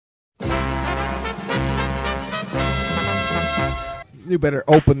You better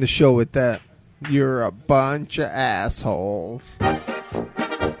open the show with that. You're a bunch of assholes.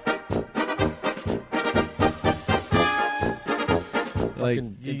 Like,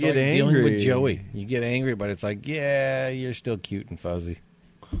 you get angry. Dealing with Joey. You get angry, but it's like, yeah, you're still cute and fuzzy.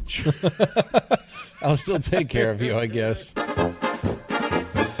 I'll still take care of you, I guess.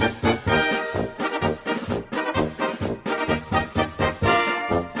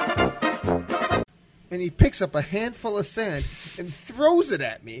 And he picks up a handful of sand and throws it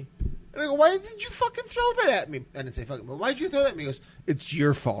at me. And I go, why did you fucking throw that at me? I didn't say fucking, but why did you throw that at me? He goes, it's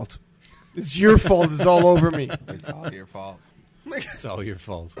your fault. It's your fault. It's all over me. It's all your fault. It's all your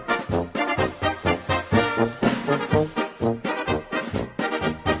fault. We're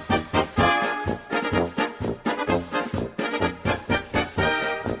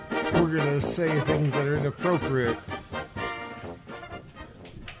going to say things that are inappropriate.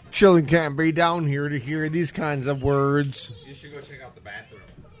 Children can't be down here to hear these kinds of words. You should go check out the bathroom.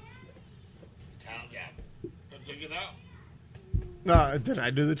 Talent job. Go check it out. Did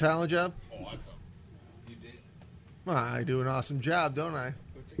I do the talent job? Awesome. You did. Well, I do an awesome job, don't I?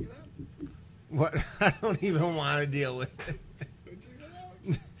 Go check it out. What? I don't even want to deal with it. Go check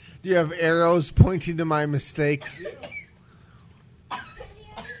it out. Do you have arrows pointing to my mistakes? Yeah.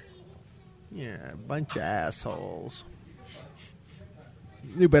 Yeah, a bunch of assholes.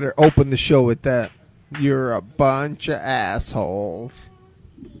 You better open the show with that. You're a bunch of assholes.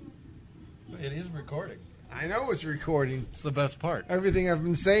 It is recording. I know it's recording. It's the best part. Everything I've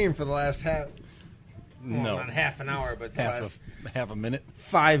been saying for the last half... Well, No. not half an hour, but the last Half a minute.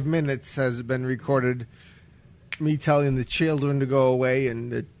 5 minutes has been recorded. Me telling the children to go away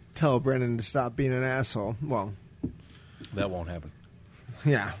and to tell Brennan to stop being an asshole. Well, That won't happen.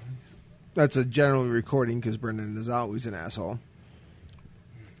 yeah. That's a general recording because Brendan is always an asshole.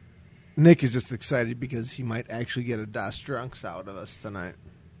 Nick is just excited because he might actually get a Das Drunks out of us tonight.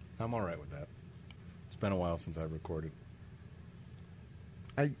 I'm all right with that. It's been a while since I recorded.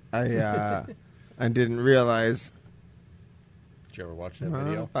 I didn't realize. Did you ever watch that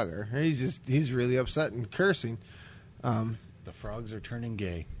video? Fucker. He's really upset and cursing. The frogs are turning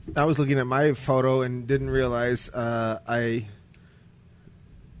gay. I was looking at my photo and didn't realize I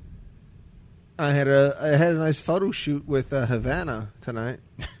had a nice photo shoot with Havana tonight.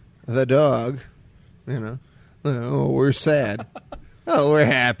 The dog, you know. Oh, we're sad. Oh, we're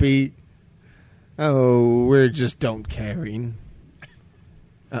happy. Oh, we're just don't caring.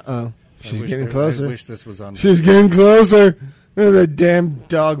 Uh-oh. She's getting closer. I wish this was on. She's getting closer. Oh, the damn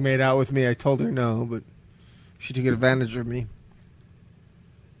dog made out with me. I told her no, but she took advantage of me.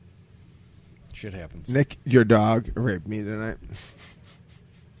 Shit happens. Nick, your dog raped me tonight.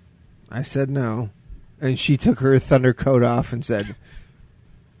 I said no. And she took her thunder coat off and said,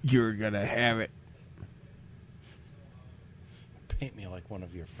 you're going to have it. Paint me like one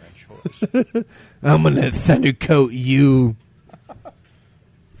of your French horses. I'm going to thunder coat you.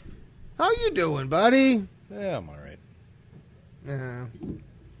 How you doing, buddy? Yeah, I'm all right.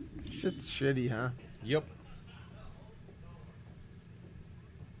 Shit's shitty, huh? Yep.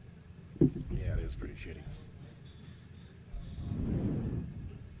 Yeah, it is pretty shitty.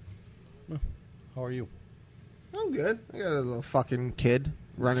 Well, how are you? I'm good. I got a little fucking kid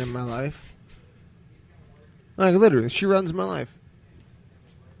running my life. Like, literally, she runs my life.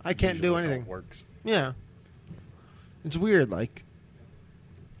 I can't Usually do how anything. it works. Yeah. It's weird, like...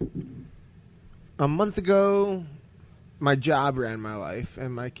 A month ago, my job ran my life,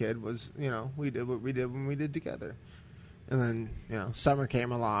 and my kid was, we did what we did when we did together. And then, summer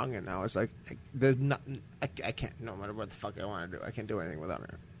came along, and I was like, there's nothing, I can't, no matter what the fuck I want to do, I can't do anything without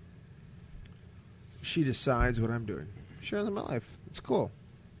her. She decides what I'm doing. She runs my life. It's cool.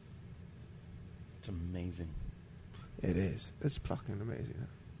 It's amazing. It is. It's fucking amazing.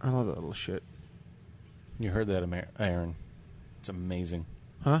 I love that little shit. You heard that, Aaron. It's amazing.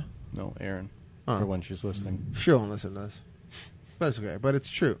 Huh? No, Aaron. Oh. For when she's listening. She won't listen to this. But it's okay. But it's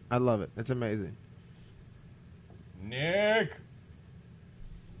true. I love it. It's amazing. Nick! What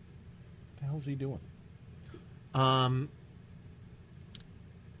the hell's he doing?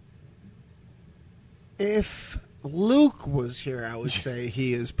 If Luke was here, I would say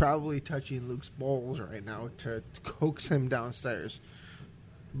he is probably touching Luke's balls right now to coax him downstairs.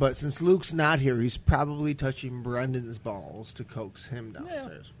 But since Luke's not here, he's probably touching Brendan's balls to coax him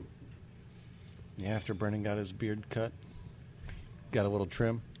downstairs. Yeah, after Brendan got his beard cut, got a little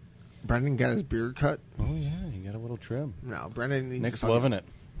trim. Brendan got his beard cut? Oh, yeah, he got a little trim. No, Brendan needs Nick's to loving it.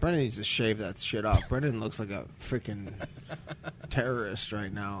 Brendan needs to shave that shit off. Brendan looks like a freaking terrorist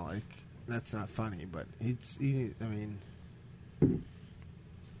right now. Like, that's not funny, but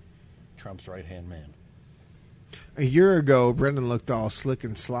Trump's right-hand man. A year ago, Brendan looked all slick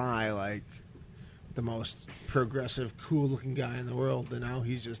and sly, like the most progressive, cool-looking guy in the world, and now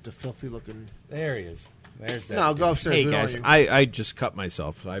he's just a filthy-looking... There he is. There's that. No, go upstairs. Hey, We don't guys, want I just cut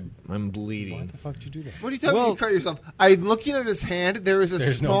myself. I'm Why bleeding. the fuck did you do that? What are you talking about? Well- You cut yourself. I'm looking at his hand. There is a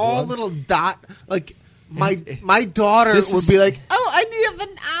There's no small blood? little dot. Like, my daughter This would is- be like, oh, I need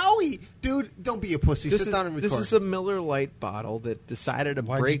an owie. Dude, don't be a pussy. This Sit is, down and record. this is a Miller Lite bottle that decided to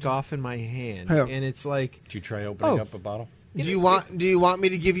Why'd you break do- off in my hand, Yeah. and it's like Did you try opening Oh. up a bottle? Do you want me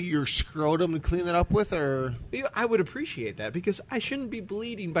to give you your scrotum to clean it up with, or I would appreciate that because I shouldn't be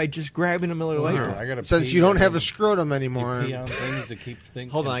bleeding by just grabbing a Miller Lite. Wow. bottle. I gotta since pee, you don't I have a gotta- scrotum anymore? You pee on things to keep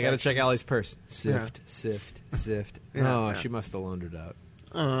things. Hold on, I got to check infections. Allie's purse. Sift. Yeah, Oh, yeah. she must have loaned it out.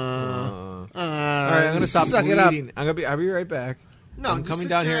 All All right, I'm gonna stop suck it up. bleeding. I'll be right back. No, I'm just coming sit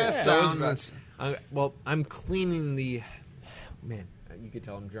down your here. ass So down. is That's- I'm cleaning the. Man, you could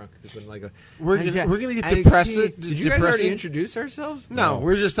tell I'm drunk because I'm like a. We're I gonna- can't- we're gonna get I depressed- can't- Did you guys already depressing? introduce ourselves? No,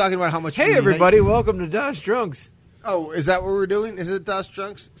 we're just talking about how much. we Hey hate- everybody, welcome to Das Drunks. Oh, is that what we're doing? Is it Dust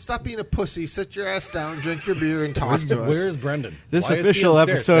Drunks? Stop being a pussy. Sit your ass down, drink your beer, and talk to us. Where's Brendan? This Why is he official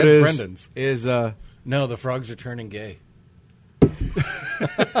upstairs? episode That's Brendan's. is No, the frogs are turning gay.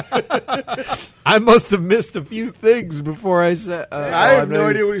 I must have missed a few things before I said. I have no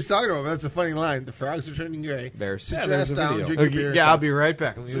idea what he's talking about. But that's a funny line. The frogs are turning gray. Bears. Sit Yeah, your ass there's a down, video. drink your Okay, beer. yeah, and I'll talk. be right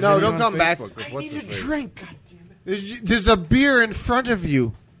back. No, don't come back. I need a drink. God damn it. There's a beer in front of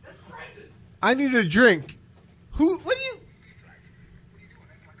you. I need a drink. Who? What are you?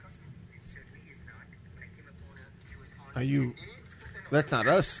 Are you? That's not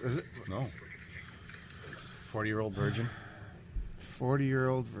us, is it? No. 40-year-old virgin.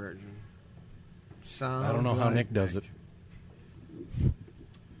 40-year-old virgin. Sounds I don't know how like Nick does it.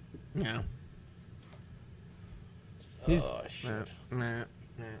 Yeah. Oh shit! Nah.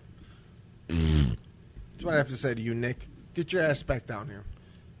 That's what I have to say to you, Nick. Get your ass back down here.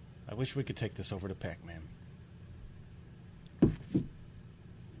 I wish we could take this over to Pac-Man.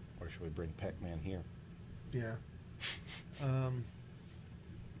 Or should we bring Pac-Man here? Yeah.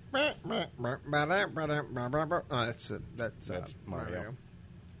 That's Mario.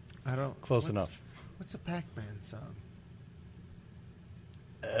 I don't. Close enough. What's a Pac-Man song?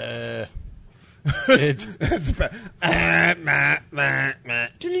 It's It's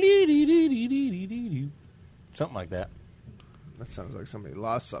something like that. that sounds like somebody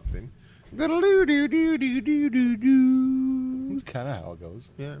lost something. That's kind of how it goes.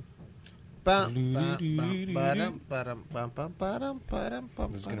 Yeah. This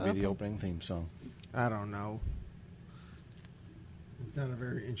is going to be the opening theme song. I don't know. It's not a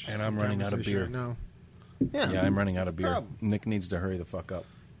very interesting. And I'm running out of beer. No. Yeah. Yeah, I'm running out of beer. problem? Nick needs to hurry the fuck up.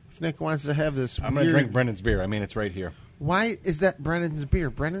 If Nick wants to have this, I'm going to weird- drink Brendan's beer. I mean, it's right here. Why is that Brennan's beer?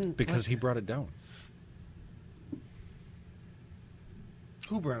 Brennan Because he brought it down.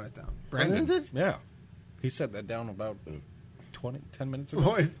 who brought it down? Brennan did. Yeah. He set that down about 10 minutes ago.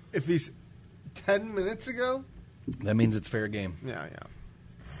 Well, if he's 10 minutes ago. That means it's fair game. Yeah.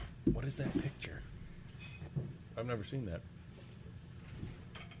 What is that picture? I've never seen that.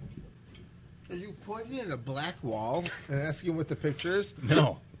 Are you pointing at a black wall and asking what the picture is?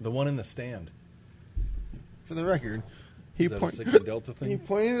 No, the one in the stand. For the record, he Is that a pointed. Sigma Delta thing? He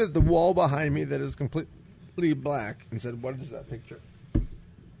pointed at the wall behind me that is completely black and said, "What is that picture?"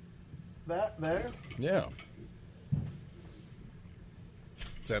 That there? Yeah.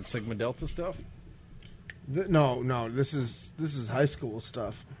 Is that Sigma Delta stuff? No. This is high school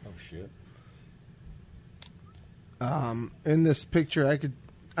stuff. Oh shit. In this picture,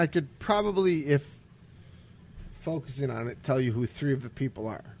 I could probably, if focusing on it, tell you who three of the people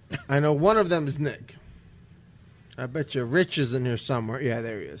are. I know one of them is Nick. I bet you Rich is in here somewhere. Yeah,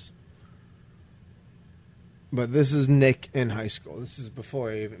 there he is. But this is Nick in high school. This is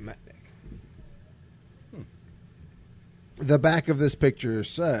before I even met Nick. The back of this picture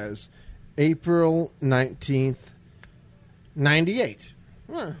says April 19th, 98.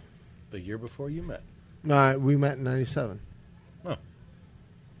 Huh. The year before you met. No, we met in 97. Huh.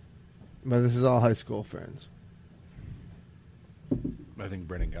 But this is all high school friends. I think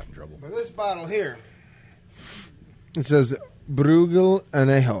Brennan got in trouble. But this bottle here, it says Bruegel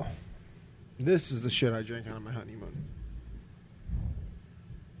Anejo. This is the shit I drank on my honeymoon.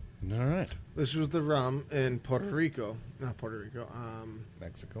 All right. This was the rum in Puerto Rico. Not Puerto Rico.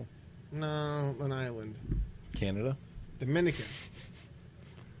 Mexico. No, an island. Canada. Dominican.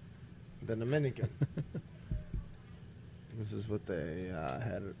 The Dominican. This is what they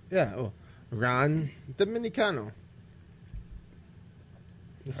had. Yeah. Oh, Ron Dominicano.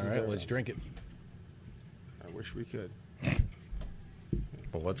 This All is right, their let's rum. drink it. I wish we could.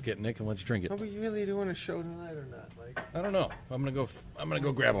 Well, let's get Nick and let's drink it. Are we really doing a show tonight or not? Like, I don't know. I'm gonna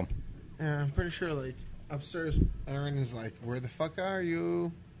go grab them. yeah, I'm pretty sure. Like upstairs, Aaron is like, "Where the fuck are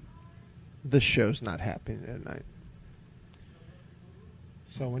you?" This show's not happening tonight.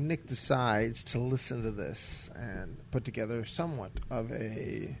 So when Nick decides to listen to this and put together somewhat of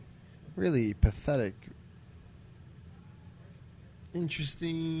a really pathetic,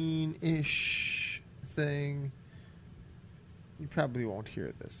 interesting-ish thing, you probably won't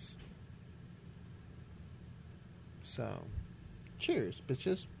hear this. So, cheers,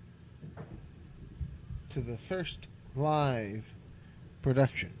 bitches, to the first live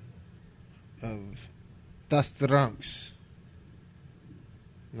production of Das Drunks,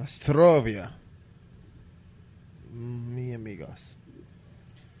 Nostrovia, mi amigos.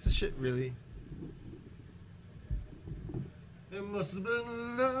 Is this shit really? It must have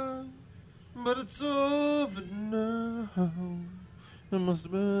been love, but it's over now. It must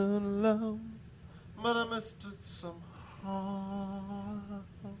have been love, but I missed it somehow.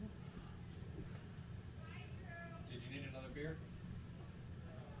 Did you need another beer?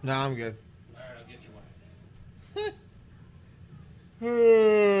 No, I'm good. All right, I'll get you one.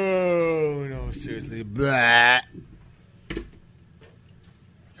 Oh, no, seriously. Blah. Jonah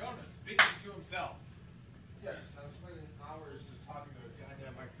speaking to himself. Yes, I was spending hours just talking to a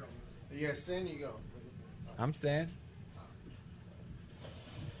goddamn microphone. You guys stay and you go. I'm staying.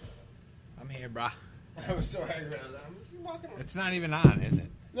 I'm here, brah. I was so angry. I was like, I'm walking around. It's not even on, is it?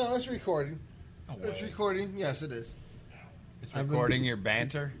 No, it's recording. No It's way. recording. Yes, it is. It's I've been- recording your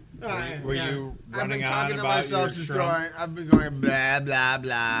banter. Were you running I've on been talking to about myself, your just Trump? going. I've been going blah blah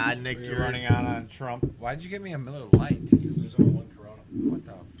blah. Nick, Were you you're running on Trump? Why did you give me a Miller Lite? Because there's only one Corona. What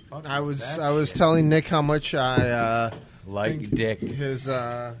the fuck? I is was that shit? telling Nick how much I like think dick. his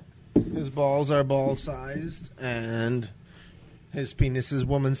balls are ball sized and his penis is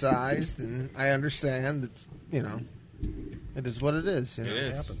woman sized, and I understand that it is what it is. You know? It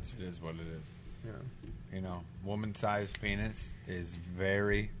is. happens. It is what it is. Yeah. You know, woman-sized penis is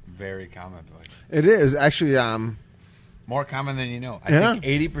very, very commonplace. It is actually. More common than you know. I Yeah. think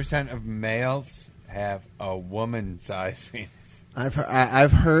 80% of males have a woman-sized penis.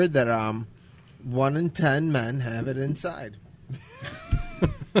 I've heard that 1 in 10 men have it inside.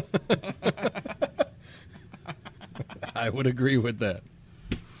 I would agree with that.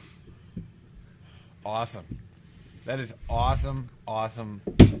 Awesome. That is awesome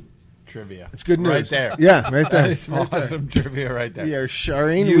trivia. It's good news. Right there. Yeah, right there. That is Right there. awesome trivia right there. We are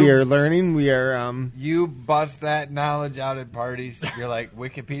sharing. You- We are learning. We are. You bust that knowledge out at parties. You're like,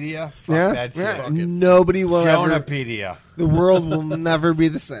 Wikipedia? Fuck Yeah, that shit. yeah. Nobody will ever. Jonapedia. The world will never be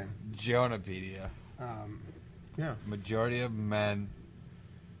the same. Jonapedia. Yeah. Majority of men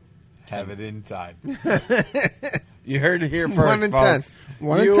have it inside. You heard it here first, 1 in 10. folks.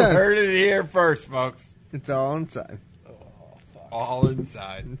 1 in You 10. heard it here first, folks. It's all inside. All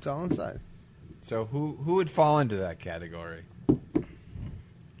inside. It's all inside. So who would fall into that category?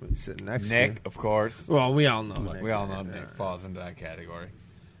 Sitting next to Nick, you. of course. Well, we all know. Nick. We all know Nick falls into that category.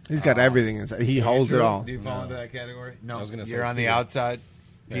 He's got everything inside. He holds it Andrew, all. Do you fall into that category? No. I was gonna say You're on the Peter. outside.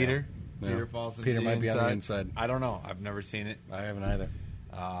 Yeah. Peter? Yeah. Peter falls into Peter the might inside. be on the inside. I don't know. I've never seen it. I haven't either.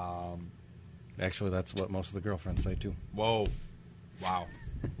 Actually, that's what most of the girlfriends say too. Whoa. Wow.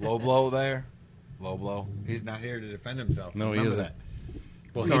 Low blow there. Low blow. He's not here to defend himself. No, he Remember isn't. that.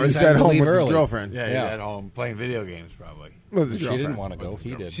 Well, No, he he's decided at to home leave with his early. girlfriend. Yeah, he's Yeah. at home playing video games probably. With his She girlfriend. didn't want to go.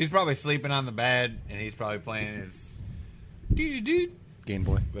 He did. She's probably sleeping on the bed, and he's probably playing his doo-doo-doo, Game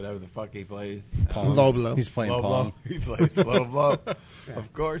Boy. whatever the fuck he plays. Pong. Low blow. He's playing Low Pong. blow. He plays low blow. Yeah.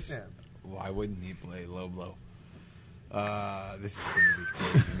 Of course. Yeah. Why wouldn't he play low blow? This is going to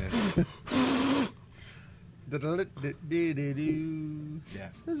be craziness. Yeah.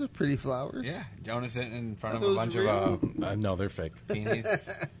 Those are pretty flowers. Yeah. Jonah sitting in front Are of a those bunch real? of No, they're fake. peonies.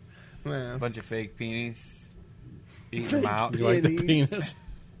 Yeah. A bunch of fake peonies. Eating them out. You like the Peonies. penis?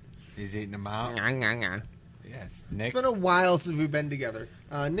 He's eating them out. Yes. Nick. It's been a while since we've been together.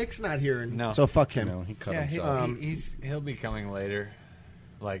 Nick's not here, No. so fuck him. No, he cut Yeah, himself. he'll be coming later.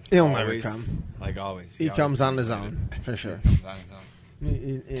 Like He'll never always, come. Like always. He always comes on comes his later. own, for sure. He comes on his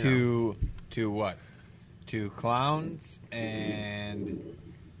own. You know. To what? To clowns and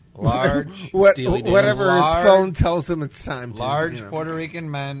large Steely Dan. whatever Large- his phone tells him it's time to. large you know. Puerto Rican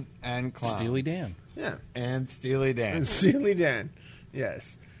men and clowns. Steely Dan. Yeah. And Steely Dan. Steely Dan.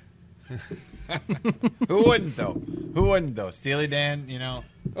 Yes. Who wouldn't though? Who wouldn't though? Steely Dan, you know.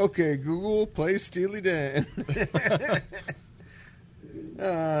 Okay, Google, play Steely Dan.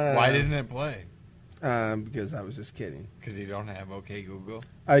 Why didn't it play? Because I was just kidding. Because you don't have OK Google.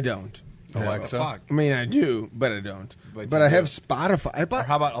 I don't. Alexa. Fuck. I mean, I do, but I don't. But But you I do. have Spotify. I Or bought.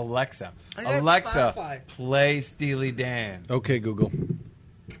 how about Alexa? I have Alexa, Spotify. play Steely Dan. Okay, Google.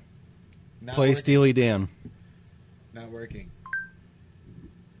 Not Play working. Steely Dan. Not working.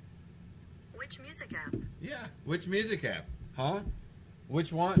 Which music app? Yeah. Which music app? Huh?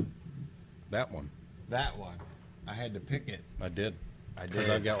 Which one? That one. That one. I had to pick it. I did. I Because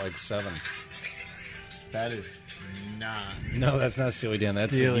did. I've got like 7. That is not. No, that's not Steely Dan.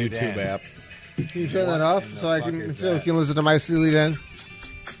 That's Steely a YouTube Dan. app. Can you turn that What off in the so I fuck can is so we that? can listen to my Steely Dan? I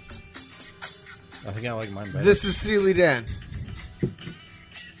think I like mine better. This is Steely Dan.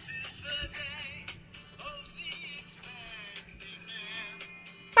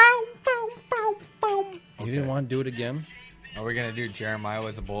 You didn't want to do it again? Are we gonna do Jeremiah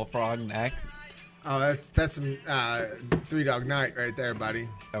was a bullfrog next? Oh, that's some Three Dog Night right there, buddy.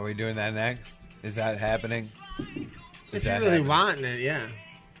 Are we doing that next? Is that happening? If you that really happening? want it, yeah.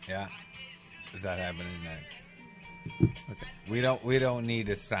 Yeah. Is that happening next? Okay. We don't need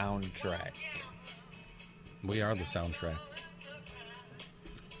a soundtrack. We are the soundtrack.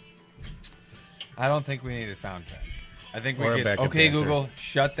 I don't think we need a soundtrack. I think we Or a could. backup Okay, dancer. Google,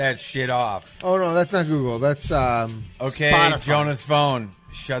 shut that shit off. Oh no, that's not Google. That's Okay, Spotify. Jonah's phone,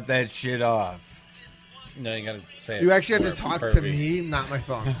 shut that shit off. No, you got to say it. You actually have to per- talk per to V. me, not my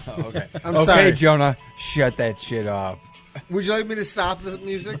phone. Okay. I'm okay, sorry. Jonah, shut that shit off. Would you like me to stop the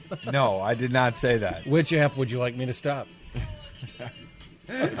music? No, I did not say that. Which app would you like me to stop?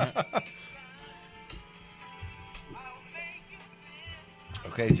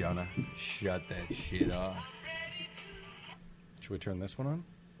 Okay, Jonah, shut that shit off. Should we turn this one on?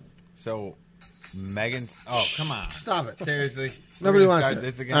 So, Megan's. Oh, come on. Stop it. Seriously? Nobody We're gonna wants start it.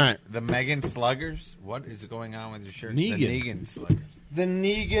 this again? All right. The Megan Sluggers? What is going on with your shirt? Negan. The Negan Sluggers. The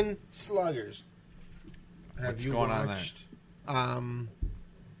Negan Sluggers. Have What's you going on watched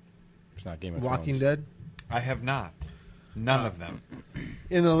It's not Game of Walking Thrones. Dead? I have not. None of them.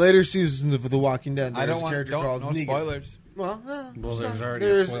 In the later seasons of The Walking Dead, I there's don't a want character don't, called no Negan. spoilers. Well, no, Well, it's there's not. already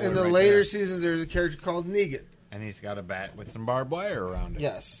a There's spoiler in the right later there. seasons. There's a character called Negan. And he's got a bat with some barbed wire around it.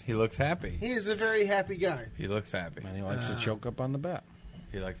 Yes. He looks happy. He is a very happy guy. He looks happy. And he likes to choke up on the bat.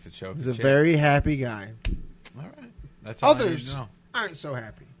 He likes to choke. He's the a chick. very happy guy. All right. That's all I need Others to know. aren't so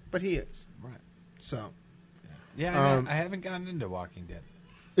happy, but he is. Right. So Yeah, Um, I haven't gotten into Walking Dead.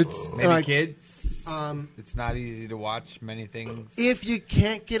 it's Maybe like kids. um, It's not easy to watch many things. if you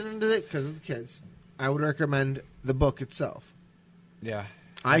can't get into it because of the kids, I would recommend the book itself. Yeah.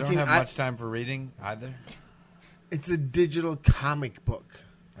 I I don't can- have I- much time for reading either. It's a digital comic book.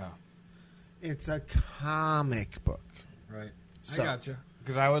 Oh. It's a comic book. Right. So- I gotcha.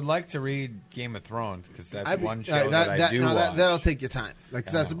 Because I would like to read Game of Thrones because that's I'd be- one show that I do no, watch. that'll take your time. Like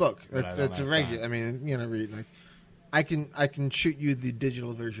 'cause I that's a know, book. but I That's, don't that's a have regular. time. I mean, you know, read like I can shoot you the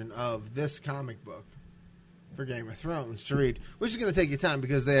digital version of this comic book for Game of Thrones to read, which is going to take you time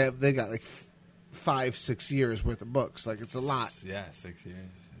because they got like 5-6 years worth of books. Like it's a lot. Yeah, 6 years.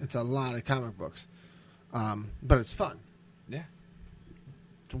 It's a lot of comic books, but it's fun. Yeah.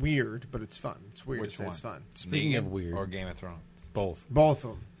 It's weird, but it's fun. It's weird. Which to say It's one? fun. Speaking Negan of weird. or Game of Thrones. Both. Both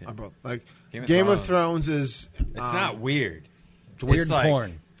of them Yeah. are both like Game of Game of Thrones. Thrones is. It's not weird. It's weird like-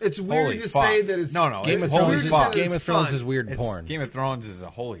 porn. It's weird Holy to fuck. say that it's No, no, Game it's of holy Thrones is fuck. Game of Thrones fun. is weird It's- porn. Game of Thrones is a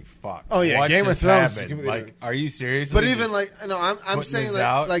holy fuck. Oh, yeah, What Game of just Thrones is happened? completely- Like, are you serious? But even like no, I'm putting saying this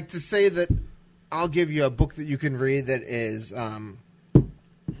out? like to say that I'll give you a book that you can read that is zombies.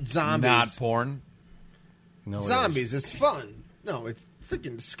 not porn. No, it is. Zombies. It's fun. No, it's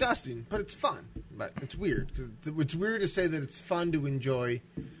freaking disgusting, but it's fun. But it's weird 'cause it's weird to say that it's fun to enjoy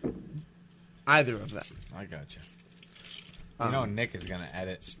either of them. I got you. You know, Nick is going to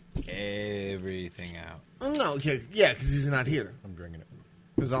edit everything out. Oh, no, okay, yeah, because he's not here. I'm drinking it.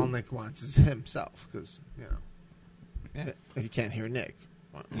 Because all Nick wants is himself. Because you know, Yeah. if you can't hear Nick,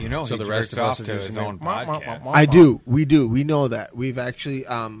 You know, So he the rest jerks of us off are to just his going, own "Wah, wah, podcast. wah, wah." I do. We do. We know that. We've actually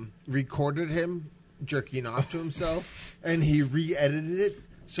recorded him jerking off to himself, and he re-edited it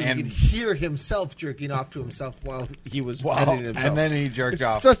so And- he could hear himself jerking off to himself while he was Wow. editing himself. And then he jerked It's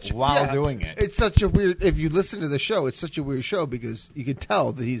off such- while yeah, doing it. It's such a weird. If you listen to the show, it's such a weird show because you can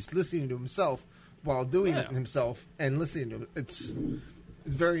tell that he's listening to himself while doing it himself and listening to it. It's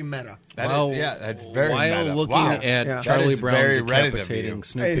very meta. That While- is, yeah, that's very While meta. looking Wow. at Yeah. Charlie That is Brown very Reddit of decapitating you. I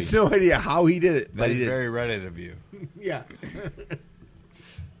Snoopy. have no idea how he did it, but That he is did. very Reddit of you. Yeah.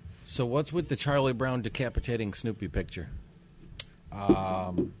 So what's with the Charlie Brown decapitating Snoopy picture?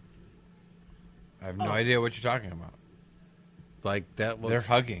 I have no idea what you're talking about. Like that was They're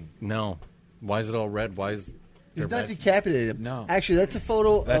hugging. no. Why is it all red? Why is He's there not red? decapitated him. No. Actually, that's a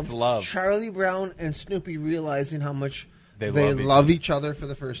photo That's of love. Charlie Brown and Snoopy realizing how much They love love each other for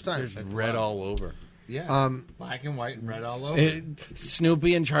the first time. There's red all over. Yeah. Black and white and red all over.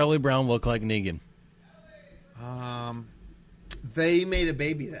 Snoopy and Charlie Brown look like Negan. They made a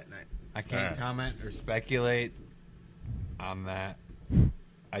baby that night. I can't comment or speculate on that.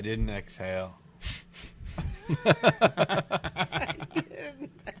 I didn't exhale.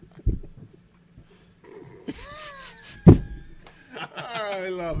 I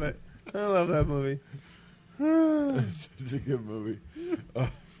love it. I love that movie. Such a good movie.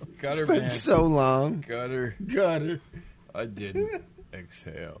 Gutter, It's been man. so long. Gutter. Gutter. I didn't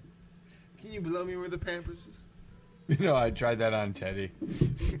exhale. Can you blow me where the Pampers is? You know, I tried that on Teddy.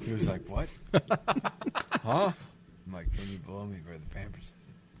 He was like, "What? Huh?" I'm like, "Can you blow me where the Pampers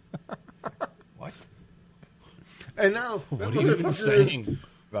is?" What? And now that What are you even motherfucker is saying?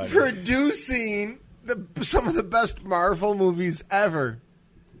 producing some of the best Marvel movies ever.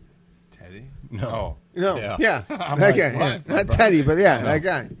 Teddy? No. No, Yeah. yeah, I'm that like, guy. what? Yeah. My Not brother? Teddy, but yeah, No. that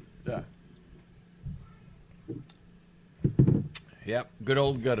guy. Yeah. Yep. Good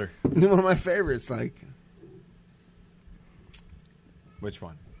old Gutter. One of my favorites. Like, Which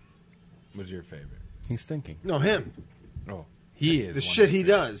one was your favorite? He's thinking. no, him. Oh, he is The one shit of he your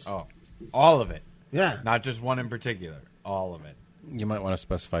does. favorites. Oh, all of it. Yeah. Not just one in particular. All of it. You might want to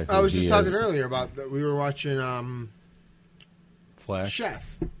specify who I was he just talking is. earlier about that. We were watching Flash.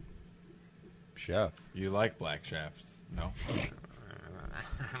 Chef. Chef. You like black shafts? No.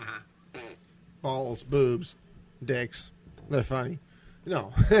 Balls, boobs, dicks. They're funny.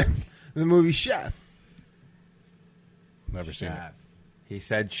 No, the movie Chef. Never seen Chef. He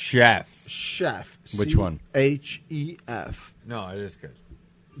said chef. Chef. Which one? H-E-F. No, it is good.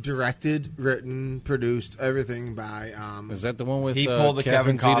 Directed, written, produced, everything by. it. Is that the one with He pulled the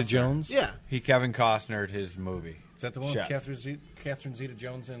Catherine Kevin Costner. Zeta-Jones? Yeah. He Kevin Costner'd his movie. Is that the one Chef. with Catherine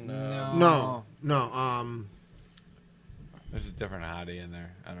Zeta-Jones and... No. There's a different hottie in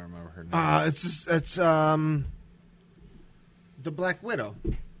there. I don't remember her name. It's the Black Widow.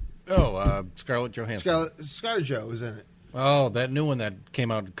 Scarlett Johansson. ScarJo is in it. Oh, that new one that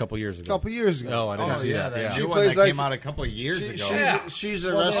came out a couple years ago. A couple years ago. Oh, I didn't see that. Yeah. She New one plays that like- came out a couple of years ago. She's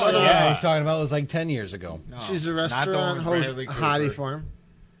a Well, restaurant. yeah, he's talking about it was like 10 years ago. No, She's a not the one restaurant with host, Bradley Cooper. hottie for him.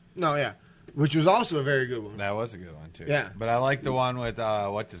 No, yeah, which was also a very good one. That was a good one too. Yeah. but I like the one with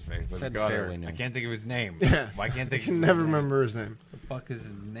what's his face? With Said the gutter. fairly new. I can't think of his name. Yeah. Why can't I think? can of never his name? remember his name, What the fuck is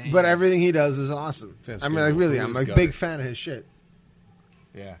his name? but everything he does is awesome. That's I mean, good. like really, Who I'm is a Gutter? big fan of his shit.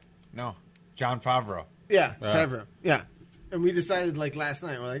 Yeah, no, John Favreau. Yeah, Yeah. Favreau. Yeah, and we decided like last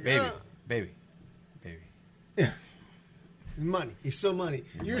night, we're like, Baby, baby. money. He's so money.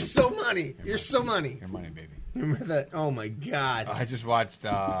 You're so money. You're so money. Your money, baby. Remember that? Oh my god, I just watched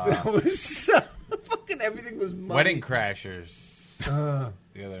that was so fucking everything was money. Wedding Crashers Uh,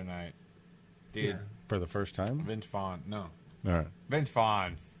 the other night. Dude, Yeah. For the first time? Vince Vaughn. No, All right. Vince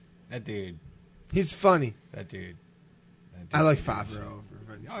Vaughn. That dude. he's funny. That dude. I like Favreau over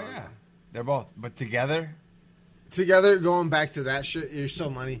Vince. Oh Vaughn. yeah, they're both. But together. Together, going back to that shit, you're so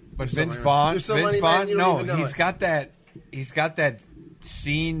money. But You're so Vince money. Vaughn. You're so Vince money, Vaughn. man, you don't No, even know he's it. got that. He's got that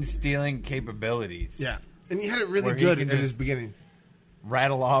scene stealing capabilities. Yeah, and he had it really Where he good can at his just- beginning.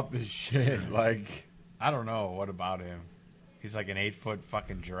 Rattle off this shit. Like I don't know what about him. He's like an 8-foot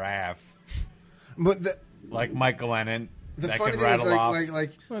fucking giraffe. But the Like Michael Lennon. That funny could thing is, rattle off.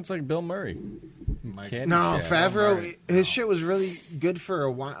 like Well, it's like Bill Murray. Mike- Candy no, Shack. Favreau, Murray. his shit was really good for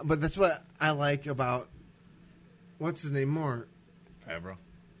a while. But that's what I like about what's his name more. Favreau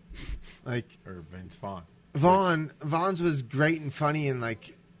Like or Vince Vaughn. Vaughn's was great and funny and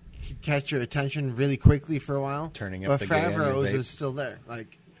like could catch your attention really quickly for a while. Turning up but the gay on your Favreau's vape. is still there.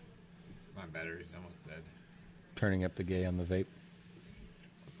 Like My battery's almost dead. Turning up the gay on the vape.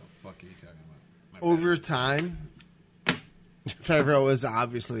 What the fuck are you talking about? My over time, Favreau has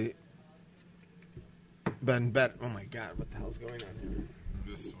obviously been better. Oh my god, what the hell's going on here? battery-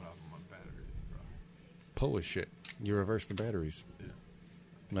 I'm just swapping my batteries, bro. Pull his shit. You reverse the batteries. Yeah.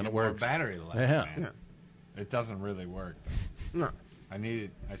 Then Get it more works. battery life. Yeah. Man. Yeah. It doesn't really work. No. I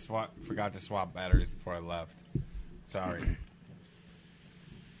forgot to swap batteries before I left. Sorry.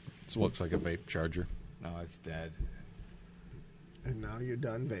 This looks like a vape charger. No, it's dead. And now you're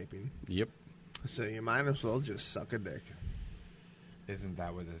done vaping. Yep. So you might as well just suck a dick. Isn't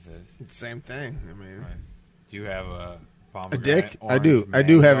that what this is? It's the same thing. I mean, Right. Do you have a a pomegranate? dick? I orange, do. I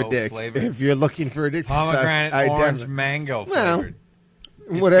do have a mango dick. flavored? If you're looking for a dick, to suck, Pomegranate I orange definitely. mango Well, flavored.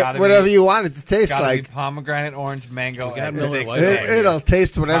 It's Whatever, gotta whatever be- you want it to taste Gotta like. be pomegranate orange mango. We got at Miller 6 Lite. a.m. It'll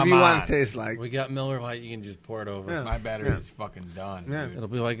taste whatever Come you want on. it to taste like. We got Miller Lite. You can just pour it over. Yeah. My battery is fucking done. Yeah. Dude. It'll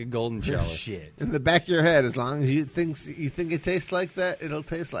be like a golden shower. Shit. In the back of your head, as long as you think it tastes like that, it'll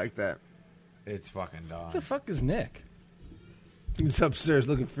taste like that. It's fucking done. What the fuck is Nick? He's upstairs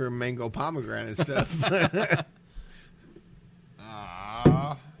looking for mango pomegranate stuff.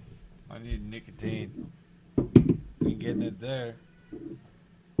 Ah, I need nicotine. You getting it there?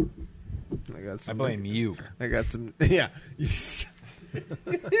 I got some. I blame you. I got some. Yeah.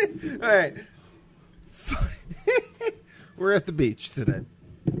 All right. We're at the beach today,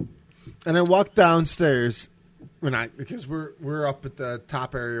 and I walk downstairs because we're up at the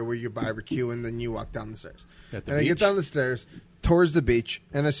top area where you barbecue, and then you walk down the stairs. At the and I get beach? down the stairs towards the beach,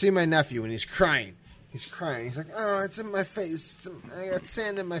 and I see my nephew, and he's crying. He's crying. He's like, "Oh, it's in my face. I got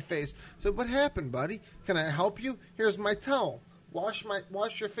sand in my face." So, what happened, buddy? Can I help you? Here's my towel. Wash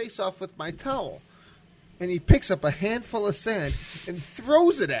your face off with my towel. And he picks up a handful of sand and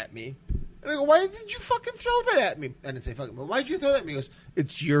throws it at me. And I go, "Why did you fucking throw that at me?" I didn't say fucking, but why'd you throw that at me? He goes,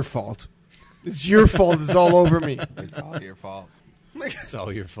 "It's your fault. It's your fault. It's all over me." It's all your fault. It's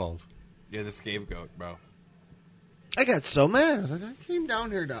all your fault. You're the scapegoat, bro. I got so mad. I was like, I came down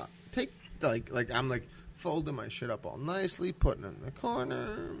here to take, I'm like folding my shit up all nicely, putting it in the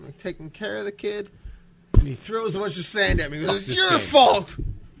corner, I'm like taking care of the kid. And he throws a bunch of sand at me. He goes, "It's your fault."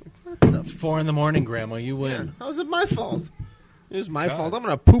 It's 4 a.m, Grandma. You Yeah, win. how's it my fault? It was my God. fault. I'm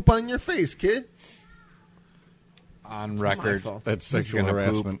going to poop on your face, kid. On my record, fault. That's he's sexual gonna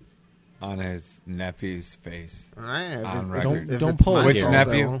harassment. poop on his nephew's face. I have. On If- record. if Don't it's pull my it, Which Gary. fault,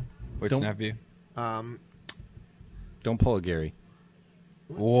 nephew? Which Don't- nephew? I Don't pull a Gary.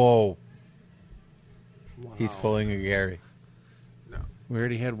 Whoa. wow. He's pulling a Gary. No. We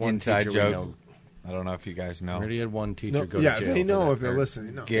already had one Inside teacher joke. we know. I don't know if you guys We know. already had one teacher No, go yeah, to jail. they for know that if they're part.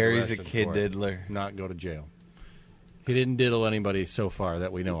 listening. No. Gary's a Arrested kid for it. diddler. Not go to jail. He didn't diddle anybody so far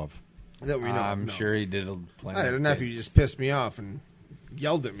that we know of. That we know. I'm no. sure he diddled plenty. I had a of nephew who kids. just pissed me off and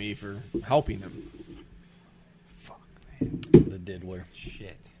yelled at me for helping him. The diddler.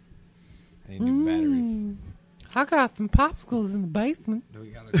 Shit. I need new batteries. I got some popsicles in the basement. Do we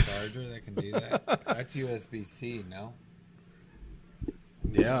got a charger that can do that? That's USB-C, no?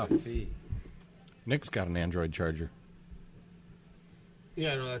 Yeah. USB. Nick's got an Android charger.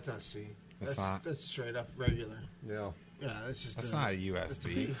 Yeah, no, that's not C. That's not. That's straight up regular. Yeah. Yeah, that's just. That's a, not a That's a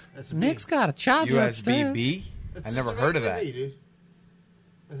USB. B. That's a B. Nick's got a charger upstairs. USB-B? That's I just never a heard of regular that. B, dude.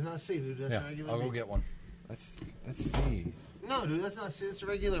 That's not C, dude. That's Yeah, a regular I'll B. go get one. That's C. No, dude, that's not C. That's a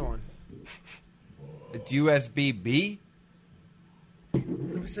regular one. It's USB-B? I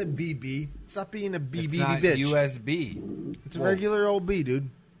said BB. Stop being a It's BB not bitch. USB. It's a regular old B, dude.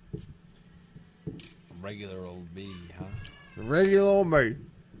 Regular old B, huh? A regular old B.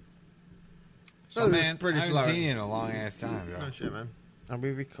 So, Oh, this man, is pretty I haven't flowery. seen you in a long ass time, bro. Oh, shit, man. I'll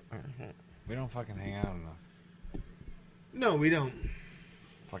be We don't fucking hang out enough. No, we don't.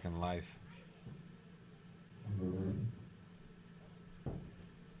 Fucking life.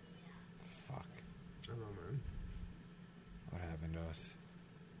 Fuck. I don't know, man. What happened to us?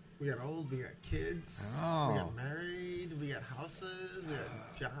 We got old, we got kids, Oh. we got married, we got houses, we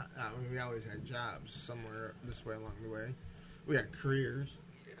got jobs. I mean, we always had jobs somewhere this way along the way. We got careers.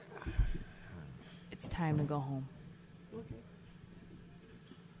 It's time to go home.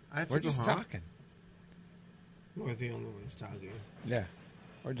 I have We're to go just home. talking. We're the only ones talking. Yeah.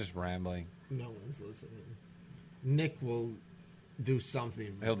 We're just rambling. No one's listening. Nick will do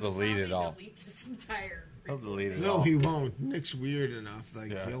something. He'll delete it all. Delete this entire. He'll delete it No, all. he won't. Nick's weird enough.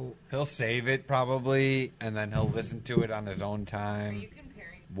 Like Yeah. he'll. Save it probably, and then he'll listen to it on his own Are time. you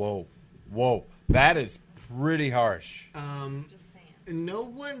comparing? Whoa. Whoa. That is pretty harsh. Just saying. No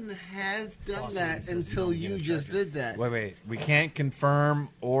one has done Awesome. that He says until you don't you get a just charger. did that. Wait. We can't confirm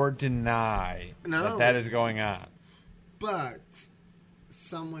or deny No. that is going on. But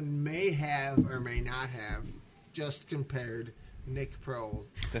someone may have or may not have just compared Nick Prohl.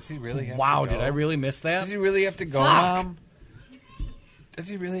 Does he really have Wow, to go? did I really miss that? Does he really have to go, Fuck. Mom? Does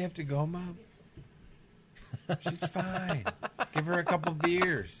he really have to go, Mom? She's fine. Give her a couple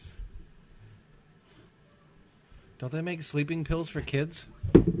beers. Don't they make sleeping pills for kids?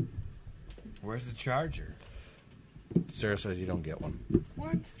 Where's the charger? Sarah says you don't get one.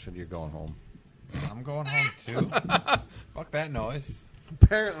 What? Said you're going home. I'm going home too. Fuck that noise.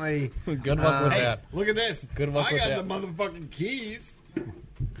 Apparently, Good luck with Hey, that. Look at this. Good luck I with got that. the motherfucking keys.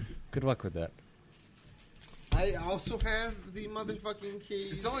 Good luck with that. I also have the motherfucking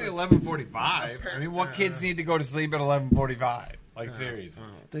keys. It's only 11:45. I mean, what kids need to go to sleep at 11:45? Like, seriously.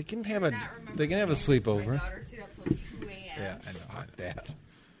 They can have Not a remember they can have a My sleepover. daughter stayed up till 2 a.m. Yeah, I know. Fuck that.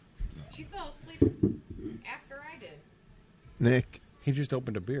 She fell asleep after I did. Nick, He just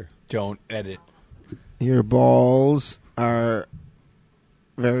opened a beer. Don't edit. your balls are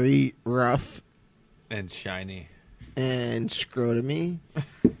very rough And shiny. and scrotumy,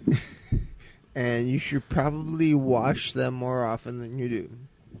 and you should probably wash them more often than you do.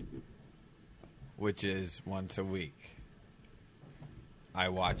 Which is once a week. I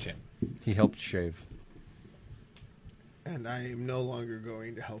watch him. He helped shave. And I am no longer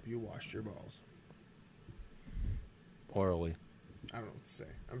going to help you wash your balls. Orally. I don't know what to say.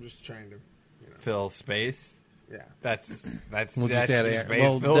 I'm just trying to, Fill space. yeah. That's We'll that's just add your Aaron. space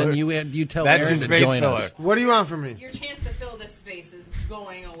Well, filler. then you tell That's Aaron your to space join filler. us. What do you want from me? Your chance to fill this space is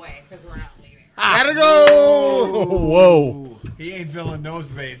going away because we're not leaving. Gotta go! Whoa. He ain't filling no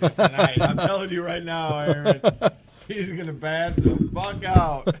spaces tonight. I'm telling you right now, Aaron. He's gonna bass the fuck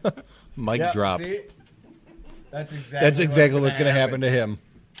out. Mic Yep, drop. See? That's exactly. That's exactly what's going to happen to him.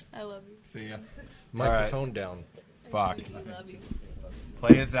 I love you. See ya. Microphone down. Fuck. I love you.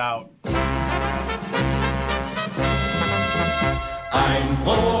 Play us out. Ein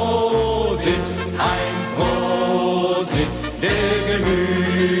Prosit der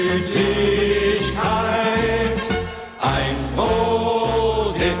Gemütlichkeit. Ein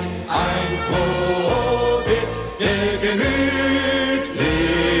Prosit der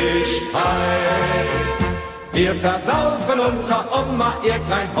Gemütlichkeit. Wir versaufen unserer Oma ihr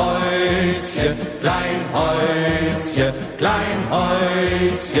Kleinhäuschen, Kleinhäuschen,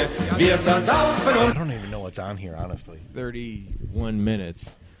 Kleinhäuschen. Wir versaufen I don't even know what's on here, honestly. 31 minutes.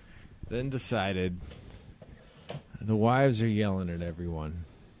 Then decided the wives are yelling at everyone.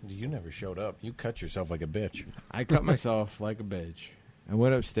 You never showed up. You cut yourself like a bitch. I cut myself like a bitch. I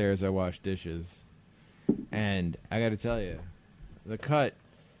went upstairs, I washed dishes, and I got to tell you, the cut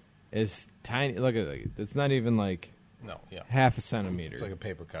is tiny. Look at it. It's not even like No, yeah. half a centimeter. It's like a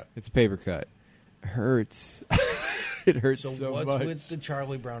paper cut. It's a paper cut. It hurts. It hurts So, so what's much. with the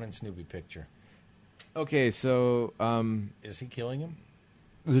Charlie Brown and Snoopy picture? Okay, so Is he killing him?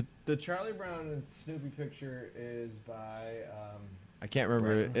 the Charlie Brown and Snoopy picture is by I can't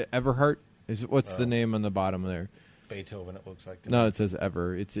remember Brandon? Everhart. What's the Oh. name on the bottom there? Beethoven, it looks like. to No, me. it says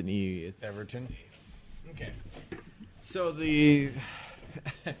Ever. It's an E. It's Everton. Okay. So the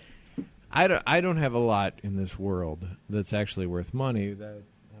I don't have a lot in this world that's actually worth money. That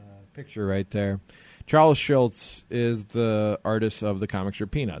picture right there. Charles Schultz is the artist of the comic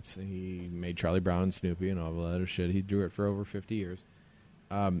strip Peanuts. He made Charlie Brown and Snoopy and all that other shit. He drew it for over 50 years.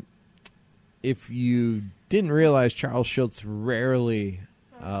 If you didn't realize, Charles Schultz rarely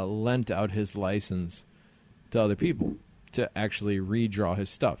lent out his license to other people to actually redraw his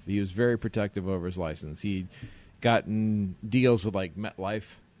stuff. He was very protective over his license. He'd gotten deals with like MetLife.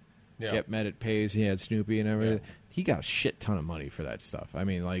 Yeah. Get Met, it pays. He had Snoopy and everything. Yeah. He got a shit ton of money for that stuff. I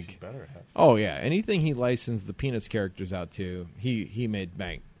mean, like, Better have. oh yeah, anything he licensed the Peanuts characters out to, he made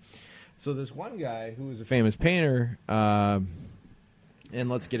bank. So this one guy who was a famous painter, and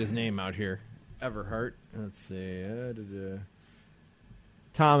let's get his name out here, Everhart. Let's see,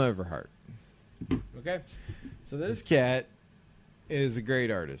 Tom Everhart. Okay, so this cat is a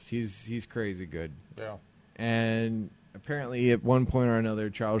great artist. He's crazy good. Yeah. And apparently, at one point or another,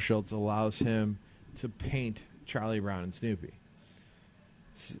 Charles Schultz allows him to paint Charlie Brown and Snoopy.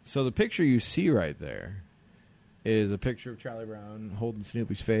 So the picture you see right there is a picture of Charlie Brown holding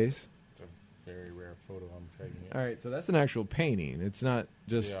Snoopy's face. It's a very rare photo I'm taking. All right, so that's an actual painting. It's not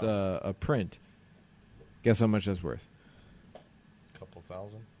just Yeah. a print. Guess how much that's worth? Couple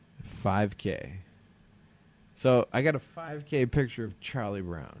thousand. $5K. So I got a $5K picture of Charlie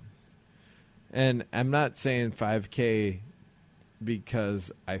Brown. And I'm not saying $5K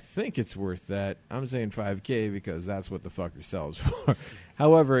because I think it's worth that. I'm saying $5K because that's what the fucker sells for.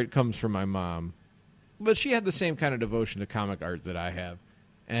 However, it comes from my mom. But she had the same kind of devotion to comic art that I have.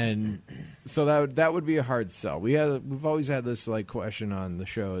 And so that would be a hard sell. We've always had this like question on the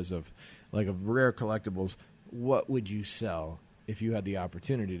shows of like of rare collectibles, what would you sell if you had the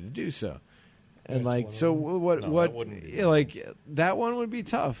opportunity to do so? And That's like, one of so them. what? No, what? that wouldn't be yeah, like that one would be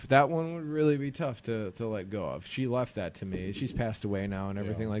tough. That one would really be tough to let go of. She left that to me. She's passed away now and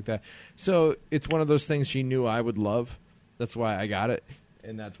everything Yeah. like that. So it's one of those things she knew I would love. That's why I got it,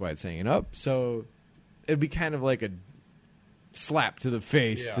 and that's why it's hanging up. So it'd be kind of like a slap to the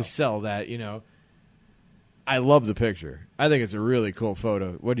face Yeah. to sell that. You know, I love the picture. I think it's a really cool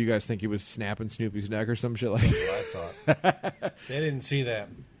photo. What do you guys think? He was snapping Snoopy's neck or some shit like That's what I thought. They didn't see that.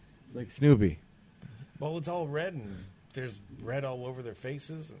 like Snoopy. Well, it's all red, and there's red all over their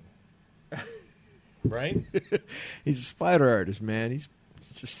faces. And... Right? He's a splatter artist, man. He's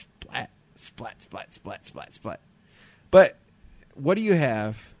just splat. But what do you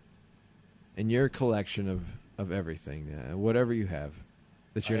have in your collection of everything, whatever you have,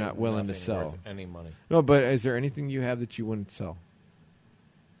 that you're I not have willing to nothing sell? worth any money. No, but is there anything you have that you wouldn't sell?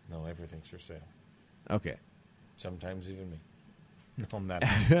 No, everything's for sale. Okay. Sometimes even me. No, I'm not.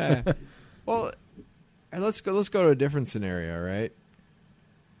 Well, let's go to a different scenario, right?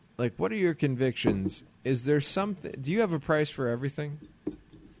 Like, what are your convictions? Is there something? Do you have a price for everything?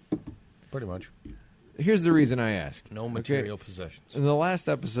 Pretty much. Here's the reason I ask. No material possessions. In the last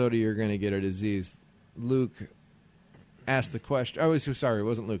episode of You're Gonna Get a Disease, Luke asked the question. Oh, sorry, it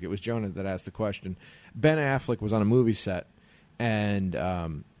wasn't Luke. It was Jonah that asked the question. Ben Affleck was on a movie set, and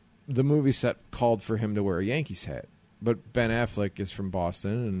the movie set called for him to wear a Yankees hat. But Ben Affleck is from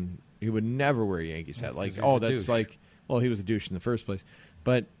Boston, and he would never wear a Yankees hat. Like, he's a that's douche. like, well, he was a douche in the first place.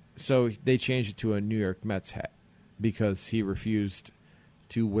 But so they changed it to a New York Mets hat because he refused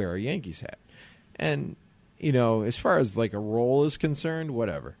to wear a Yankees hat. And, you know, as far as like a role is concerned,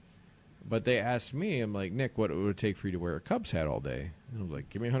 whatever. But they asked me, I'm like, Nick, what would it take for you to wear a Cubs hat all day? And I was like,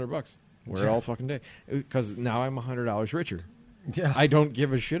 give me $100. Wear it all fucking day. Because now I'm $100 richer. Yeah. I don't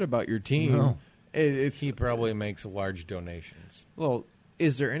give a shit about your team. No. It's He probably makes large donations. well,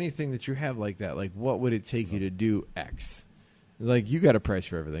 is there anything that you have like that? Like, what would it take you to do X? Like, you got a price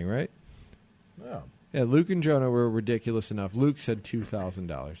for everything, right? Yeah. Yeah, Luke and Jonah were ridiculous enough. Luke said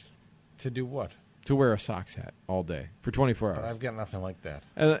 $2,000 To do what? to wear a socks hat all day for 24 But hours. I've got nothing like that.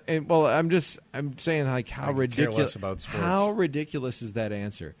 And, well, I'm saying like how I could care ridiculous. less about sports. How ridiculous is that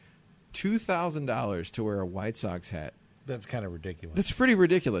answer? $2,000 to wear a White Sox hat. That's kind of ridiculous. That's pretty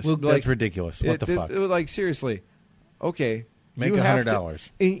ridiculous. Luke, Like, that's ridiculous. What the fuck? Like, seriously. Okay. Make you have $100.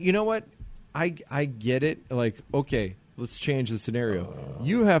 to- and you know what? I get it. Like, okay, let's change the scenario.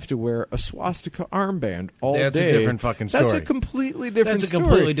 You have to wear a swastika armband all That's day. a different fucking story. That's a completely different That's a story.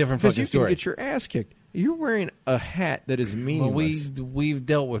 completely different 'Cause fucking you story. can get your ass kicked. You're wearing a hat that is Well, meaningless. we've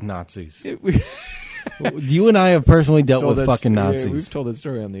dealt with Nazis. We You and I have personally dealt told with that fucking story- Nazis. We've told that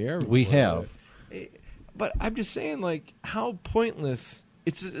story on the air. We before, have. But I'm just saying, like, how pointless.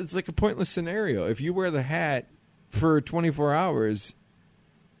 It's like a pointless scenario. If you wear the hat for 24 hours,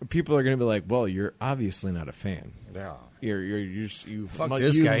 people are going to be like, well, you're obviously not a fan. Yeah. You Fuck mu-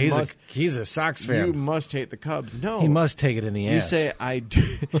 this you guy. must- He's a Sox You fan. must hate the Cubs. No. He must take it in the You ass. say, I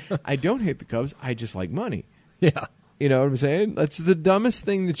don't hate the Cubs. I just like money. Yeah. You know what I'm saying? That's the dumbest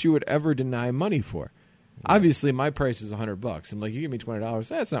thing that you would ever deny money for. Obviously, my price is $100. I'm like, you give me $20.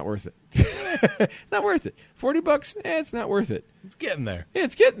 That's not worth it. Not worth it. $40. It's not worth it. It's getting there. Yeah,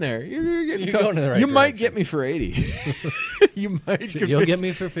 it's getting there. You're getting You're going in the right You might direction. get me for 80. You might. You'll convince- get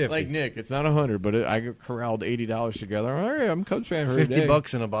me for 50. Like Nick, it's not 100, but I corralled $80 together. All right, I'm a Cubs fan for a day.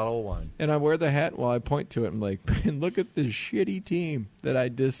 $50 and a bottle of wine. And I wear the hat while I point to it. I'm like, man, look at this shitty team that I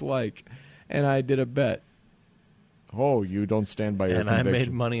dislike. And I did a bet. Oh, you don't stand by your And I conviction.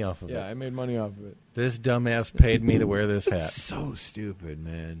 made money off of Yeah, I it. made money off of it. This dumbass paid me to wear this hat. It's so stupid,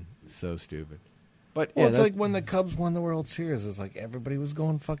 man. So stupid. But Well, yeah, it's that- like when the Cubs won the World Series. It's like everybody was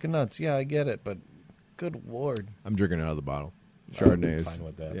going fucking nuts. Yeah, I get it, but good lord. I'm drinking out of the bottle. I'm Chardonnay is fine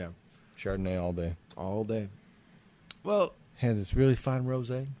with that. Yeah, Chardonnay all day. all day. Well, Had this really fine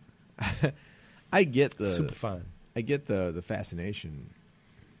rosé. I get Super fine. the fascination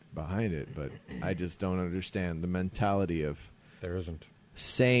behind it, but I just don't understand the mentality of There isn't.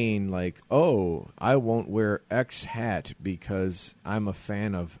 saying like, "Oh, I won't wear X hat because I'm a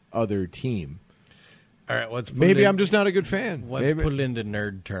fan of other team." All right, let's put Maybe it in, I'm just not a good fan. Let's Maybe. put it into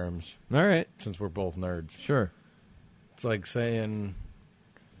nerd terms, All right, since we're both nerds. sure. It's like saying,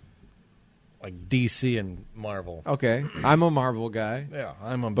 like DC and Marvel. Okay, I'm a Marvel guy. Yeah,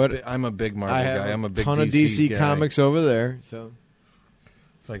 But I'm a big Marvel I have guy. I'm a big ton DC of DC guy. comics over there. So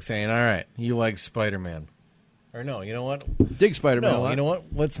It's like saying, all right, you like Spider-Man. Or no, you know what? dig Spider-Man. a No, lot. you know what?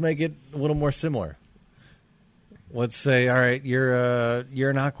 Let's make it a little more similar. Let's say, all right, you're an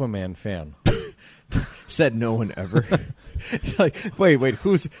Aquaman fan. Said no one ever. Like, wait,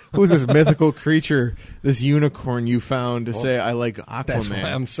 who's this mythical creature, this unicorn you found to say I like Aquaman? That's what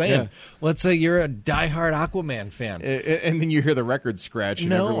I'm saying. Yeah. Let's say you're a diehard Aquaman fan. And then you hear the record scratch, and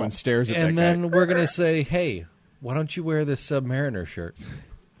No. everyone stares at and that then guy. we're going to say, hey, why don't you wear this Submariner shirt?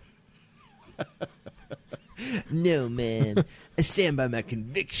 No, man. I stand by my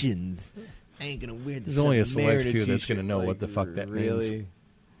convictions. I ain't gonna wear the There's only a select Submariner few that's going to t-shirt. know Like, what the fuck that really? means.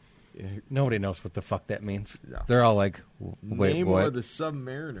 Yeah. Nobody knows what the fuck that means. They're all like, wait, Namor what? the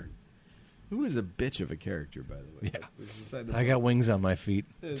Submariner. Who is a bitch of a character, by the way? Yeah. I got wings on my feet.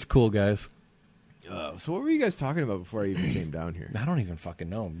 It's cool, guys. So what were you guys talking about before I even came down here? I don't even fucking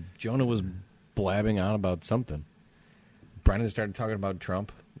know. Jonah was blabbing on about something. Brennan started talking about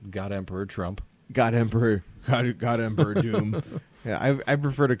Trump. God Emperor Trump. God Emperor Doom. Yeah, I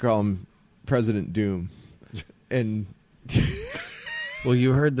prefer to call him President Doom. And Well,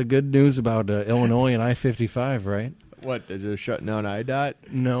 you heard the good news about Illinois and I-55, right? What? They're just shutting down IDOT?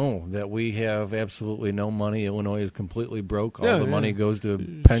 No, that we have absolutely no money. Illinois is completely broke. All Yeah, the yeah. money goes to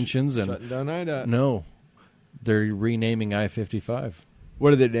pensions and Shutting down IDOT. no, they're renaming I-55.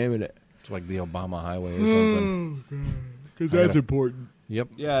 What are they naming it? It's like the Obama Highway or something. Because that's important. Yep.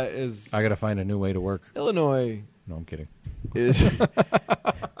 Yeah, is I got to find a new way to work. Illinois No, I'm kidding. is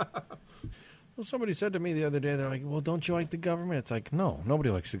Well, somebody said to me the other day, they're like, well, don't you like the government? It's like, no,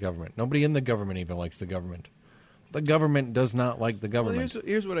 nobody likes the government. Nobody in the government even likes the government. The government does not like the Well, government.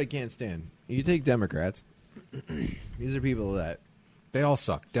 here's what I can't stand. You take Democrats. These are people that They all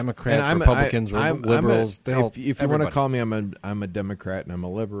suck. Democrats, And Republicans, I'm liberals. a- they all, if you want to everybody. call me, I'm a Democrat and I'm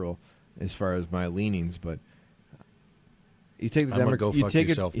a liberal as far as my leanings. But you take the I'm a Democrats. go You fuck take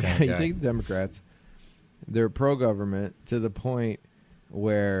yourself it. kinda You guy. take the Democrats. They're pro-government to the point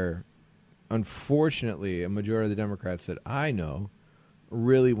where, unfortunately, a majority of the Democrats that I know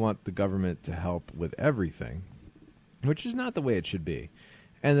really want the government to help with everything, which is not the way it should be.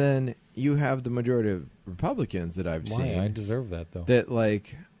 And then you have the majority of Republicans that I've Why? seen I deserve that, though. that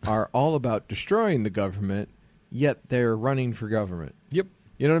like are all about destroying the government, yet they're running for government. Yep.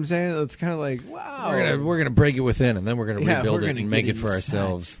 You know what I'm saying? It's kind of like, wow, We're gonna break it within, and then we're gonna Yeah, rebuild we're it gonna and make get it for inside.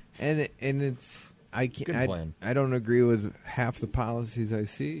 ourselves. and it's I can't. Good plan. I don't agree with half the policies I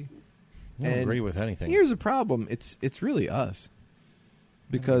see. I don't And agree with anything. Here's the problem: it's really us, I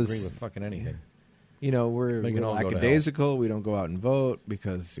don't because agree with fucking anything. you know we're They can all go to hell. lackadaisical. We don't go out and vote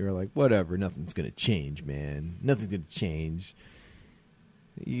because you're like, whatever, nothing's going to change, man. Nothing's going to change.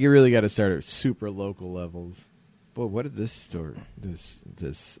 You really got to start at super local levels. But what did this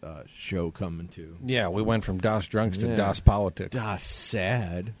show come into? Yeah, we went from DOS drunks to Yeah. DOS politics. Das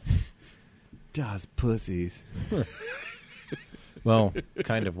sad. Das pussies. Well,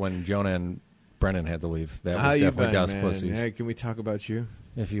 kind of when Jonah and Brennan had to leave. That How was you definitely been, DOS man? pussies. Hey, can we talk about you?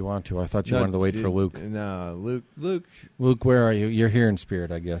 If you want to. I thought you wanted to wait for Luke. No, Luke. Luke, where are you? You're here in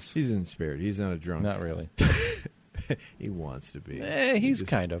spirit, I guess. He's in spirit. He's not a drunk. Not really. He wants to be. He's just,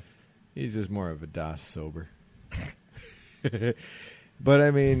 kind of. He's just more of a DOS sober. But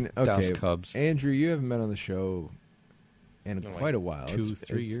I mean, okay, DOS Cubs. Andrew, you haven't been on the show in Like quite a while.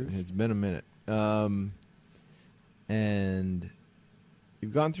 2-3 years? It's been a minute. And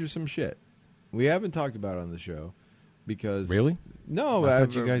you've gone through some shit. We haven't talked about it on the show because Really? No, I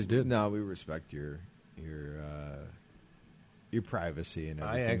thought you guys did. No, we respect your privacy and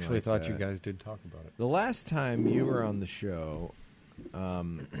everything. I actually like thought that. you guys did talk about it. The last time you were on the show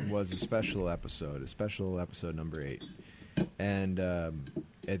was a special episode number 8. And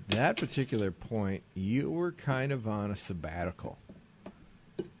at that particular point, you were kind of on a sabbatical.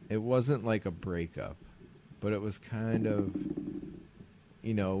 It wasn't like a breakup, but it was kind of,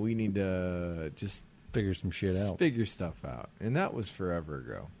 we need to just Figure some shit out. figure stuff out. And that was forever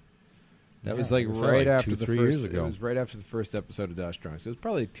ago. That Yeah, was like it was right like after 2-3 the first years ago. It was right after the first episode of Dash Drunks. It was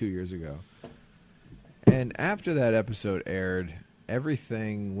probably 2 years ago. And after that episode aired,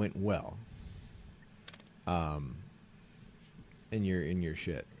 everything went well. In your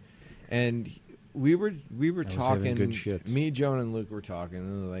shit. And we were I was talking having good shits. Me, Joan, and Luke were talking,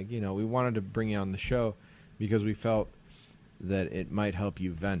 and like, we wanted to bring you on the show because we felt that it might help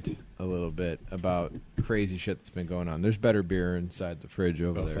you vent a little bit about crazy shit that's been going on. There's better beer inside the fridge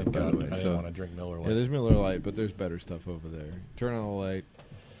over Oh, there, thank by God. the way. I didn't want to drink Miller Lite. Yeah, there's Miller Lite, but there's better stuff over there. Turn on the light.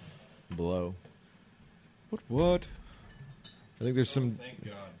 Below. What? I think there's some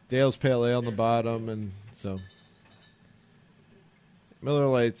Dale's Pale Ale on the bottom, and so Miller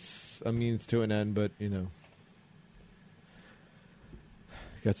Lite's a means to an end, but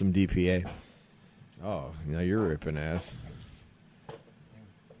got some DPA. Oh, now you're ripping ass.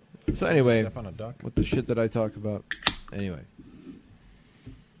 So anyway, Step on a duck. what the shit that I talk about? Anyway,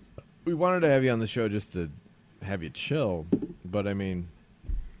 we wanted to have you on the show just to have you chill, but I mean,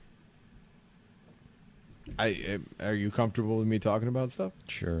 are you comfortable with me talking about stuff?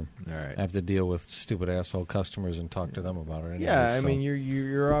 Sure. All right. I have to deal with stupid asshole customers and talk to them about it. Anyways, Yeah, I so- mean,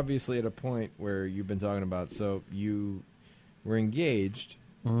 you're obviously at a point where you've been talking about. So you were engaged,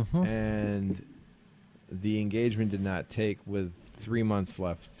 Mhm. and the engagement did not take with 3 months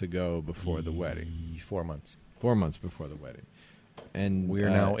left to go before the wedding. 4 months. 4 months before the wedding, and We are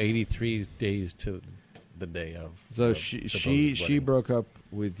now 83 days to the day of. So the she supposed wedding. broke up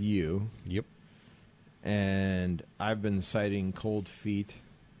with you, Yep. and I've been citing cold feet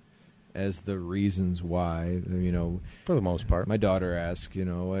as the reasons why. For the most part. My daughter asked,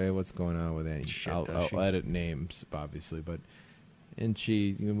 hey, what's going on with Annie? Shit, I'll does she? edit names, obviously, but and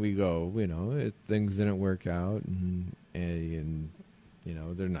we go, things didn't work out, and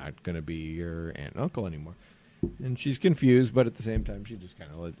they're not going to be your aunt and uncle anymore. And she's confused, but at the same time, she just kind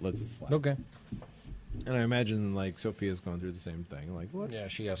of lets it slide. Okay. And I imagine, like, Sophia's going through the same thing. Like, what? Yeah,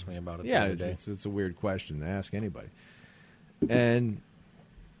 she asked me about it the Yeah, other day. it's a weird question to ask anybody. And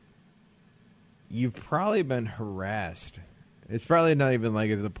you've probably been harassed. It's probably not even, like,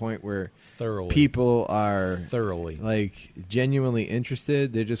 at the point where Thoroughly. people are, Thoroughly. like, genuinely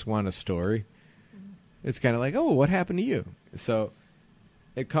interested. They just want a story. It's kind of like, oh, what happened to you? So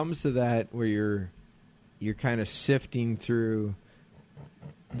it comes to that where you're kind of sifting through.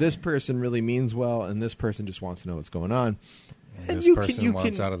 This person really means well, and this person just wants to know what's going on. And This you person can, you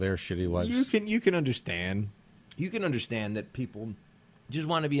wants can, out of their shitty lives. you can understand. You can understand that people just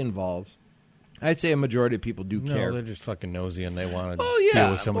want to be involved. I'd say a majority of people do No, care. they're just fucking nosy, and they want to Oh, yeah.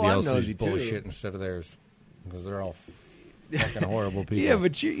 deal with somebody Well, I'm else's nosy, too. bullshit instead of theirs, because they're all fucking horrible people. Yeah,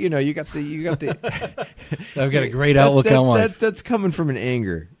 but you got the. I've got a great outlook on life. That's coming from an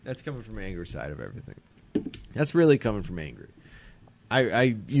anger. That's coming from anger side of everything. That's really coming from anger. now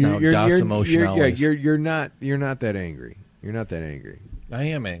das emotionalis. You're not that angry. You're not that angry. I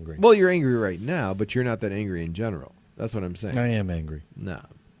am angry. Well, you're angry right now, but you're not that angry in general. That's what I'm saying. I am angry. No,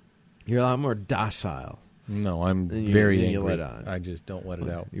 you're a lot more docile. No, I'm Then you- very then angry. you let on. I just don't let it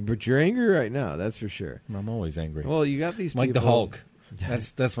out. But you're angry right now. That's for sure. I'm always angry. Well, you got these I'm like the people- Hulk.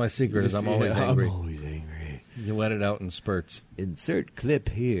 That's my secret. Is I'm always Yeah, angry. I'm always angry. You let it out in spurts. Insert clip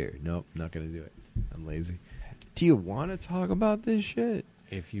here. Nope, not going to do it. I'm lazy. Do you want to talk about this shit?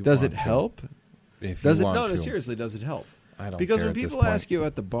 If you Does want it to. help? If Does you it? want No, to. seriously, does it help? I don't Because care when at this people point. ask you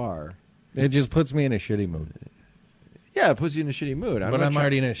at the bar, It just puts me in a shitty mood. yeah, it puts you in a shitty mood. But I'm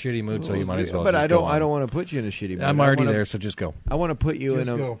already in a shitty mood, so you might as well. But just I go don't. on. I don't want to put you in a shitty mood. I'm I already wanna- there, so just go. I want to put you Just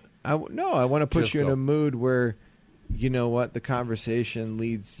in a. go. I want to put Just you in go. a mood where, you know what, the conversation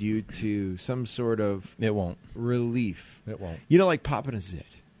leads you to some sort of It won't. relief. It won't. You know, like popping a zit.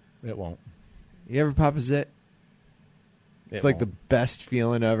 It won't. You ever pop a zit? It's like the best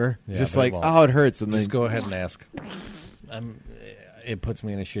feeling ever. Yeah, Just but it like, won't. oh, it hurts, and then Just go ahead and ask. It puts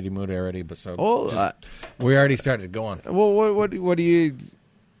me in a shitty mood already. But so Oh, just- we already started. Go on. Well, what do you?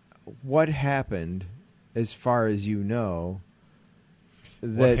 What happened, as far as you know?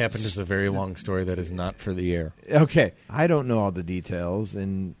 What happened is a very long story that is not for the air. Okay, I don't know all the details,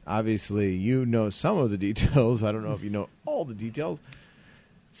 and obviously you know some of the details. I don't know if you know all the details.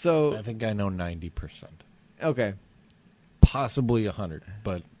 So I think I know 90%, okay, possibly 100,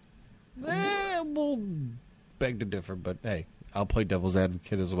 but we'll beg to differ. But hey, I'll play devil's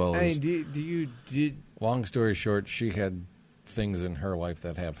advocate as well. I As mean, did long story short, she had things in her life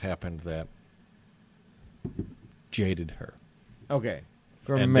that have happened that jaded her okay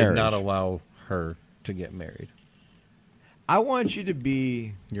from and marriage? did not allow her to get married. I want you to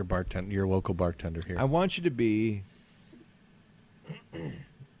be. Your local bartender here. I want you to be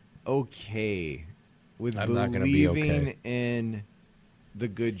okay with I'm not gonna be believing okay. in the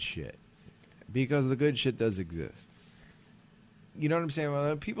good shit, because the good shit does exist. You know what I'm saying?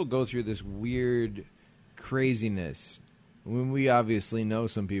 Well, people go through this weird craziness. When we obviously know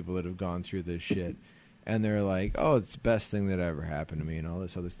some people that have gone through this shit, and they're like, "Oh, it's the best thing that ever happened to me," and all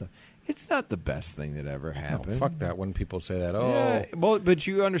this other stuff. It's not the best thing that ever No, happened. fuck that. When people say that, Yeah, well, but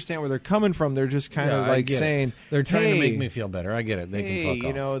you understand where they're coming from. They're just kind of I like get it. saying They're trying hey, to make me feel better. I get it. They hey, can fuck off.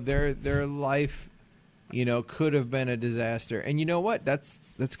 you know, their life, you know, could have been a disaster. And you know what? That's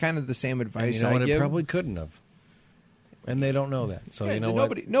kind of the same And advice you know I what? give. It probably couldn't have. And they don't know that. So Yeah, you know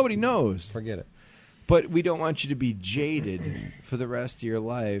nobody knows. what? Forget it. But we don't want you to be jaded for the rest of your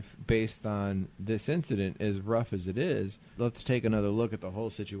life based on this incident, as rough as it is. Let's take another look at the whole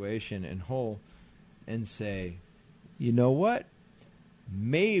situation in whole and say, you know what?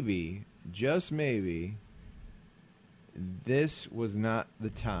 Maybe, just maybe, this was not the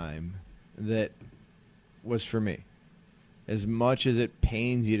time that was for me. As much as it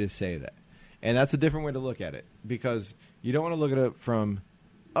pains you to say that. And that's a different way to look at it. Because you don't want to look at it from,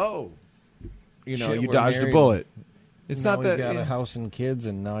 oh, you know, Shit, you we're dodged a married. bullet. It's Now not we've that. got a house and kids,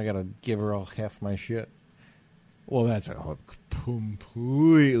 and now I got to give her all half my shit. Well, that's a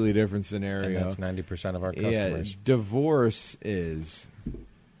completely different scenario. And that's 90% of our Yeah, customers. divorce is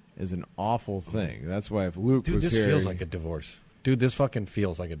an awful thing. That's why if Luke Dude, was this here, feels like a divorce. Dude, this fucking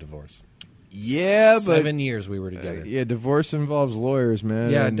feels like a divorce. yeah, but 7 years we were together. yeah, divorce involves lawyers,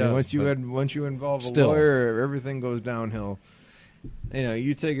 man. Yeah, it And does, Once you involve a still. lawyer, everything goes downhill. You know,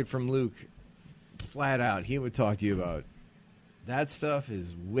 you take it from Luke, flat out. He would talk to you about that stuff is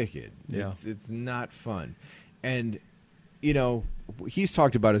wicked. Yeah. It's not fun, and you know he's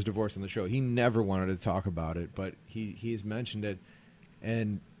talked about his divorce on the show. He never wanted to talk about it, but he's mentioned it,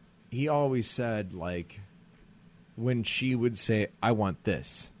 and he always said like when she would say, "I want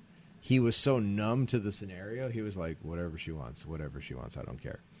this." He was so numb to the scenario. He was like, whatever she wants, I don't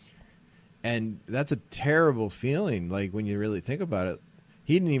care. And that's a terrible feeling, like, when you really think about it.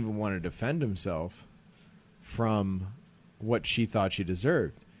 He didn't even want to defend himself from what she thought she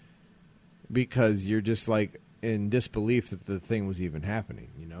deserved. Because you're just, like, in disbelief that the thing was even happening,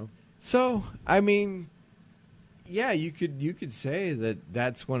 you know? So, I mean, yeah, you could say that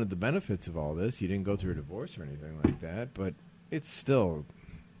that's one of the benefits of all this. You didn't go through a divorce or anything like that, but it's still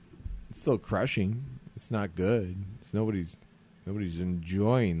crushing. It's not good. Nobody's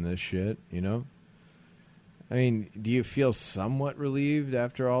enjoying this shit, you know? I mean, do you feel somewhat relieved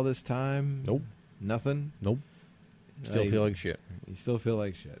after all this time? Nope. Nothing? Nope. Still feel like shit. You still feel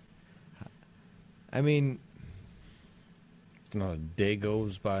like shit. I mean, not a day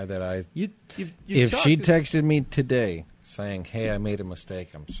goes by that I... you if she texted me today saying, hey, I made a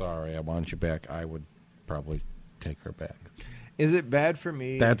mistake, I'm sorry, I want you back, I would probably take her back. Is it bad for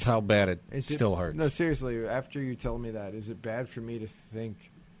me? That's how bad it still hurts. No, seriously, after you tell me that, is it bad for me to think...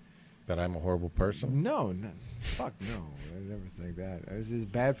 That I'm a horrible person? No, fuck no. I never think that. Is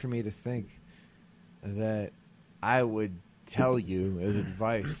it bad for me to think that I would tell you as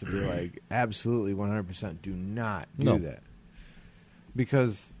advice to be like, absolutely 100% do not do that?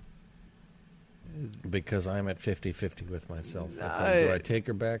 Because I'm at 50-50 with myself. Do I take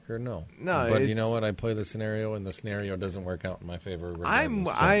her back or no? No, but you know what? I play the scenario, and the scenario doesn't work out in my favor.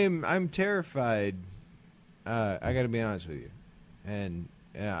 I'm terrified. I got to be honest with you, and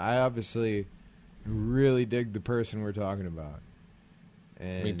I obviously really dig the person we're talking about.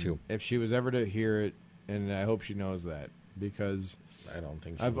 And me too. If she was ever to hear it, and I hope she knows that, because I don't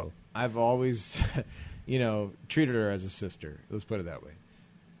think she will. I've always, treated her as a sister. Let's put it that way.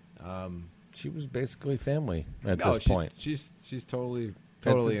 She was basically family at this point. She's totally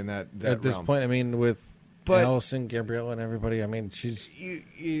in that at this realm. point. I mean, with Allison, Gabriella, and everybody. I mean, she's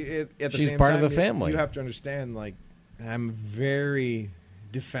part of the family. You have to understand, like, I'm very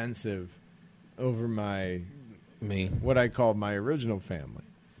defensive over what I call my original family.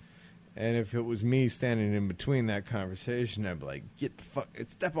 And if it was me standing in between that conversation, I'd be like,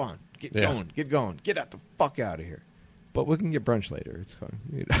 step on, get going, get out the fuck out of here. But we can get brunch later. It's fine.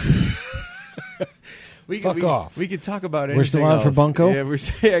 Fuck off. We could talk about anything. We're still on else. for Bunko?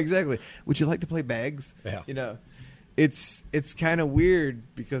 Yeah, exactly. Would you like to play bags? Yeah. It's kind of weird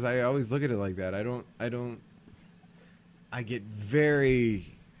because I always look at it like that. I get very,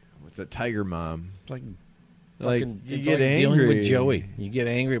 what's a tiger mom? Like you get angry. Dealing with Joey. You get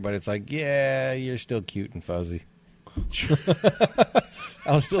angry, but it's like, yeah, you're still cute and fuzzy.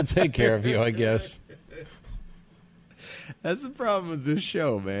 I'll still take care of you, I guess. That's the problem with this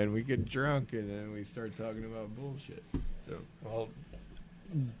show, man. We get drunk and then we start talking about bullshit. So, well,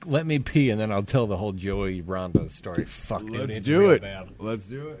 let me pee and then I'll tell the whole Joey Rhonda story. Fuck, dude, let's it's do real it. Bad. Let's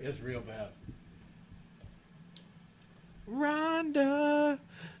do it. It's real bad. Rhonda,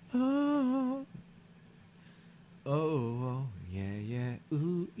 oh, yeah,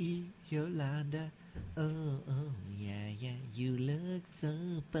 ooh, Yolanda, oh, yeah, you look so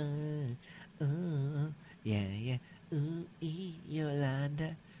fun, oh, yeah, ooh,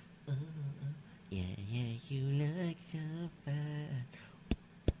 Yolanda, oh, yeah, you look so fun.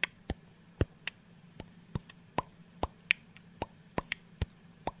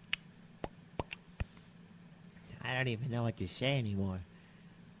 I don't even know what to say anymore.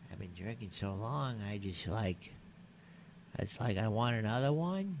 I've been drinking so long, it's like I want another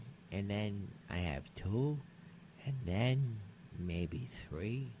one, and then I have two, and then maybe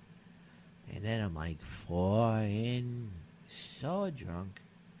three, and then I'm like 4 in, so drunk.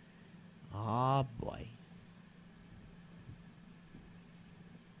 Oh boy.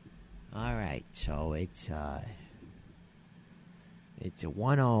 Alright, so it's a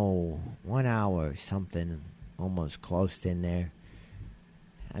 1 hour something, almost close in there.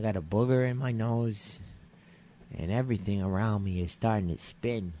 I got a booger in my nose, and everything around me is starting to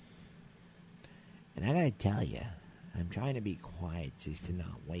spin. And I gotta tell you, I'm trying to be quiet just to not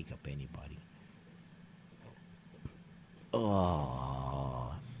wake up anybody.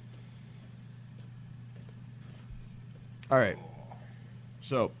 Oh. All right.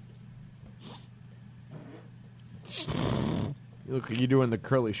 So, you look like you're doing the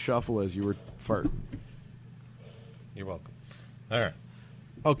curly shuffle as you were farting. You're welcome. All right.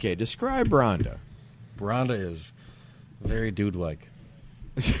 Okay, describe Rhonda. Rhonda is very dude-like.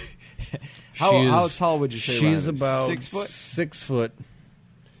 How tall would you say she's Rhonda is? about 6 foot? 6 foot.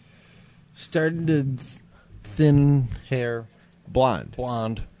 Starting to thin hair. Blonde.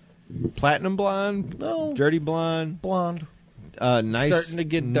 Platinum blonde? No. Dirty blonde? Blonde. Nice. Starting to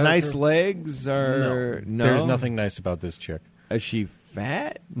get darker. Nice legs? Or no? There's nothing nice about this chick. Is she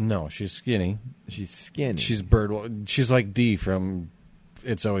fat? No, she's skinny. She's skinny. She's bird. She's like Dee from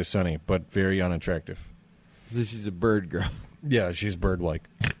It's Always Sunny, but very unattractive. So she's a bird girl. Yeah, she's bird-like.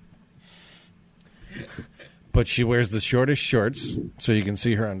 But she wears the shortest shorts, so you can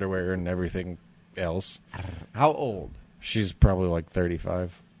see her underwear and everything else. How old? She's probably like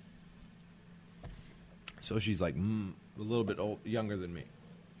 35. So she's like a little bit younger than me.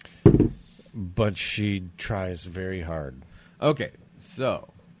 But she tries very hard. Okay, so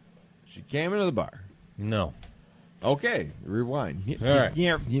she came into the bar. No. Okay, rewind. All right.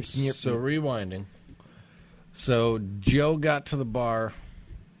 So rewinding. So Joe got to the bar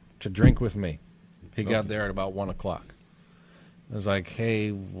to drink with me. He got there at about 1 o'clock. I was like,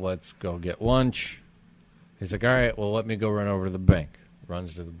 hey, let's go get lunch. He's like, all right, well, let me go run over to the bank.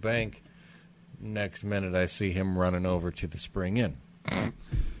 Runs to the bank. Next minute, I see him running over to the Spring Inn.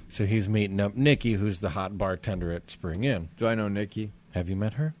 So he's meeting up Nikki, who's the hot bartender at Spring Inn. Do I know Nikki? Have you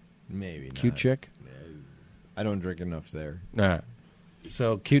met her? Maybe not. Cute chick? I don't drink enough there. All right.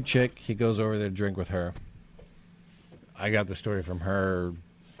 So cute chick. He goes over there to drink with her. I got the story from her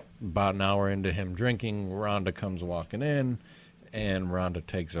about an hour into him drinking. Rhonda comes walking in, and Rhonda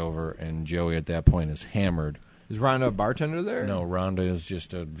takes over, and Joey at that point is hammered. Is Rhonda a bartender there? No, Rhonda is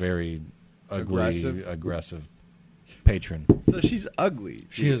just a very aggressive patron. So she's ugly.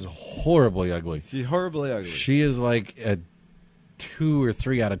 She is horribly ugly. She's horribly ugly. She is like a 2 or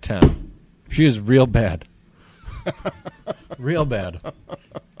 3 out of 10. She is real bad. Real bad.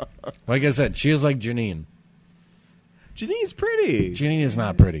 Like I said, she is like Janine. Janine's pretty. Janine is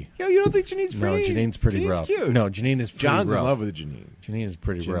not pretty. Yo, you don't think Janine's pretty? No, Janine's pretty rough. Cute. No, Janine is pretty John's rough. in love with Janine. Janine is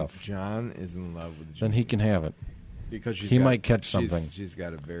pretty rough. John is in love with Janine. Then he can have it. Because he might catch something. She's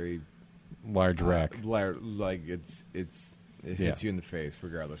got a very large rack. Like it hits you in the face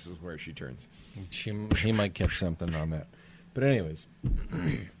regardless of where she turns. He might catch something on that. But anyways,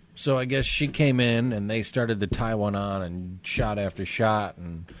 so I guess she came in and they started to tie one on and shot after shot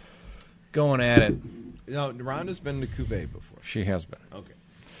and going at it. No, Rhonda's been to Cuvée before. She has been. Okay.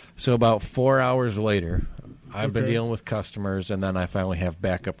 So about 4 hours later, I've been dealing with customers, and then I finally have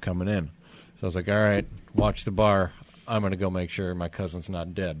backup coming in. So I was like, all right, watch the bar. I'm going to go make sure my cousin's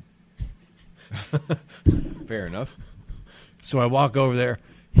not dead. Fair enough. So I walk over there.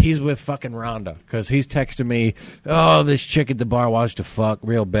 He's with fucking Rhonda because he's texting me, oh, this chick at the bar wants to fuck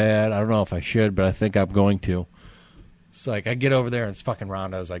real bad. I don't know if I should, but I think I'm going to. It's like I get over there, and it's fucking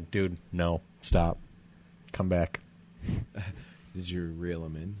Rhonda. I was like, dude, no, stop. Come back. Did you reel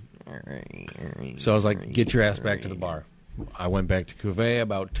him in? So I was like, get your ass back to the bar. I went back to Cuvée.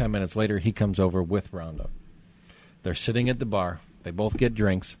 About 10 minutes later, he comes over with Rhonda. They're sitting at the bar. They both get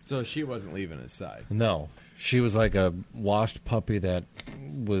drinks. So she wasn't leaving his side. No. She was like a lost puppy that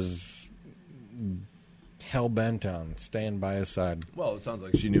was hell-bent on staying by his side. Well, it sounds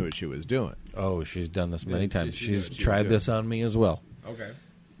like she knew what she was doing. Oh, she's done this many times. she knew She's what she tried was this on me as well. Okay.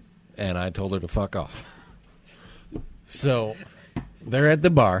 And I told her to fuck off. So they're at the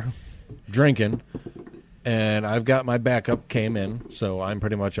bar drinking, and I've got my backup came in, so I'm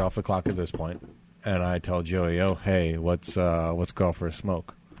pretty much off the clock at this point. And I tell Joey, oh, hey, let's go for a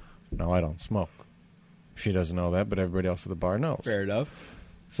smoke. No, I don't smoke. She doesn't know that, but everybody else at the bar knows. Fair enough.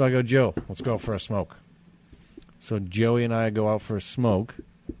 So I go, Joe, let's go for a smoke. So Joey and I go out for a smoke,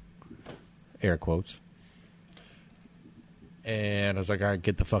 air quotes. And I was like, all right,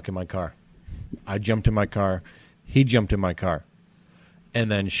 get the fuck in my car. I jumped in my car. He jumped in my car.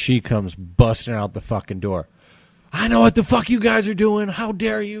 And then she comes busting out the fucking door. I know what the fuck you guys are doing. How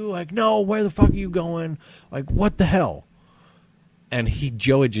dare you? Like, no, where the fuck are you going? Like, what the hell? And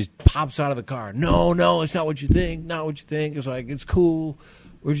Joey just pops out of the car. No, it's not what you think. Not what you think. It's like, it's cool.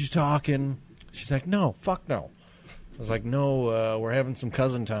 We're just talking. She's like, no, fuck no. I was like, no, we're having some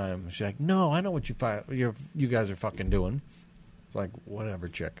cousin time. She's like, no, I know what you guys are fucking doing. It's like, whatever,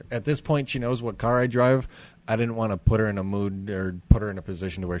 chick. At this point, she knows what car I drive. I didn't want to put her in a mood or put her in a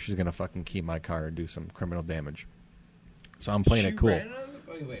position to where she's going to fucking key my car and do some criminal damage. So I'm playing it cool.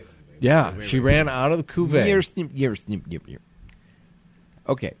 She ran out of the Cuvée.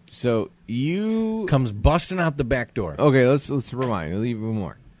 Okay, so you Comes busting out the back door. Okay, let's rewind. We'll leave even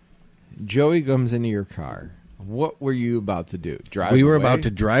more. Joey comes into your car. What were you about to do? Drive We were away? about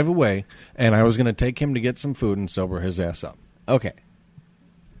to drive away, and I was going to take him to get some food and sober his ass up. Okay.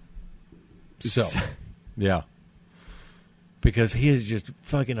 So, yeah. Because he is just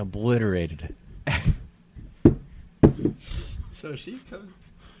fucking obliterated. So she comes.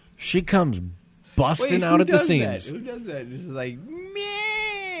 She comes busting out at the seams. Who does that? This is like,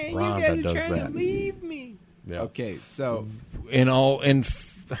 man, Rhonda you guys are does trying that. to leave me. Yeah. Okay, so In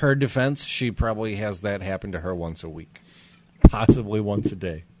her defense, she probably has that happen to her once a week, possibly once a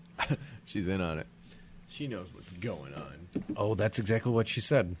day. she's in on it. She knows what's going on. Oh, that's exactly what she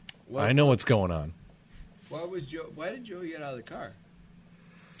said. What- I know what's going on. Why did Joe get out of the car?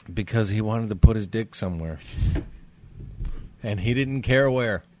 Because he wanted to put his dick somewhere. And he didn't care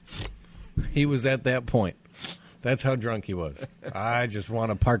where. He was at that point. That's how drunk he was. I just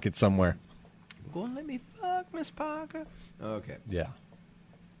want to park it somewhere. Go and let me fuck, Miss Parker. Okay. Yeah.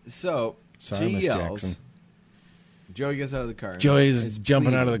 So, Sorry, she Miss yells. Jackson. Joey gets out of the car. Joey's It's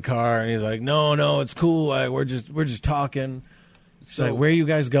jumping out of bleeding. the car, and he's like, "No, it's cool. We're just talking." She's So- like, "Where are you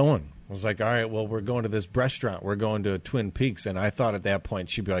guys going?" I was like, "All right, well, we're going to this restaurant. We're going to Twin Peaks." And I thought at that point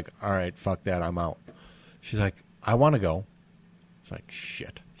she'd be like, "All right, fuck that, I'm out." She's like, "I want to go." It's like,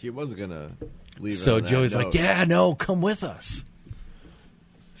 shit. She wasn't going to leave it So on that Joey's like, note. "Yeah, no, come with us."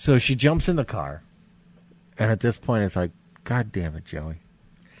 So she jumps in the car, and at this point, it's like, "God damn it, Joey."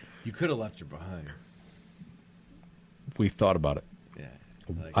 You could have left her behind. We thought about it. Yeah.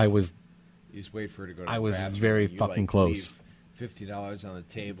 I was You just wait for her to go to I the was bathroom, very and you, fucking like, close. leave $50 on the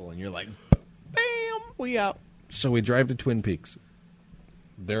table, and you're like, bam, we out. So we drive to Twin Peaks.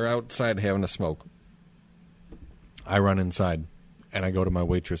 They're outside having a smoke. I run inside, and I go to my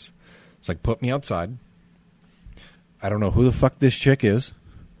waitress. It's like, "Put me outside." I don't know who the fuck this chick is.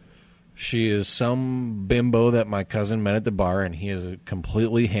 She is some bimbo that my cousin met at the bar, and he is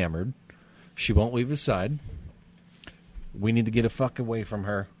completely hammered. She won't leave his side. We need to get a fuck away from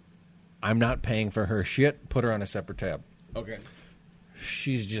her. I'm not paying for her shit. Put her on a separate tab. Okay.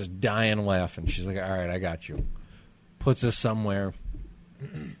 She's just dying laughing. She's like, "All right, I got you." Puts us somewhere.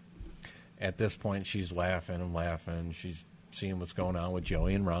 At this point, she's laughing and laughing. She's seeing what's going on with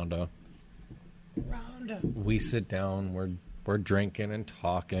Joey and Rhonda. We sit down. We're drinking and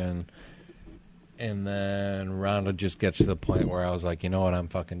talking. And then Rhonda just gets to the point where I was like, "You know what? I'm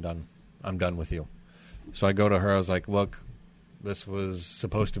fucking done. I'm done with you." So I go to her. I was like, "Look, this was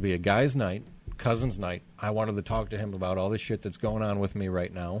supposed to be a guy's night, cousin's night. I wanted to talk to him about all the shit that's going on with me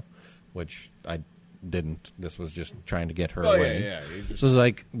right now," which I didn't. This was just trying to get her away. Yeah. So it's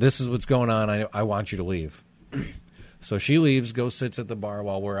like, "This is what's going on. I want you to leave." So she leaves, goes, sits at the bar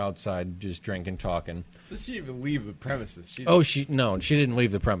while we're outside just drinking, talking. So she didn't even leave the premises. She She didn't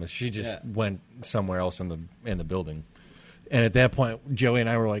leave the premise. She just went somewhere else in the building. And at that point, Joey and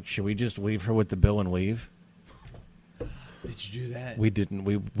I were like, "Should we just leave her with the bill and leave?" Did you do that? We didn't.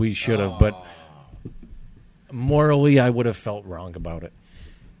 We should have, but morally, I would have felt wrong about it.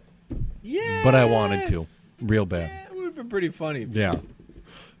 Yeah. But I wanted to, real bad. Yeah, it would have been pretty funny. Yeah.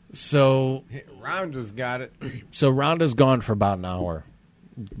 So Rhonda's got it. Rhonda's gone for about an hour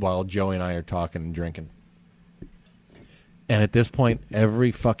while Joey and I are talking and drinking. And at this point,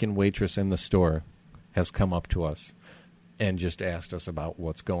 every fucking waitress in the store has come up to us and just asked us about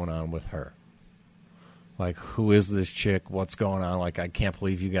what's going on with her. Like, who is this chick? What's going on? Like, I can't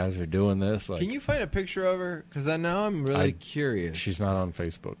believe you guys are doing this. Like, Can you find a picture of her? Because now I'm really curious. She's not on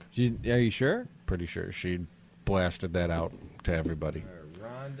Facebook. Are you sure? Pretty sure. She blasted that out to everybody.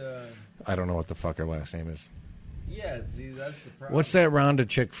 Rhonda. I don't know what the fuck her last name is. Yeah, see, that's the problem. What's that Rhonda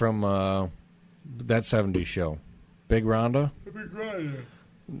chick from that 70s show? Big Rhonda? Big Rhonda.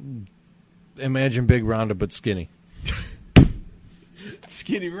 Imagine Big Rhonda, but skinny.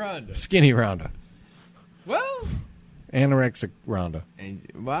 Skinny Rhonda. Skinny Rhonda. Well. Anorexic Rhonda. And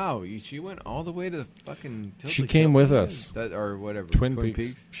wow, she went all the way to fucking. She came with us. Or whatever. Twin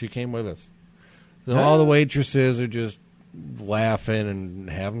Peaks. She came with us. So all the waitresses are just laughing and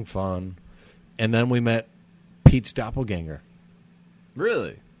having fun. And then we met Pete's doppelganger.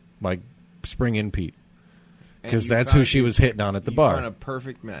 Really? Like Spring and Pete. And Because you that's found- who she was hitting on at the you bar. found a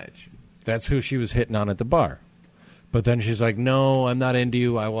perfect match. That's who she was hitting on at the bar. But then she's like, "No, I'm not into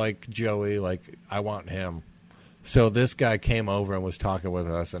you. I like Joey. Like, I want him." So this guy came over and was talking with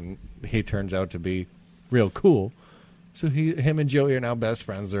us, and he turns out to be real cool. So him and Joey are now best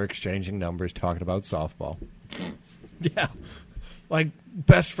friends. They're exchanging numbers, talking about softball. Yeah. Like,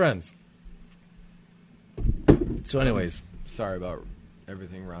 best friends. So anyways. Sorry about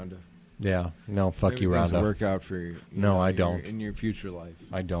everything, Rhonda. Yeah. No, fuck you, Maybe things will Rhonda. work out for you. No, I don't. In your future life.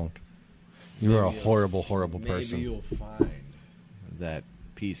 I don't. You are a horrible, horrible Maybe person. you'll find that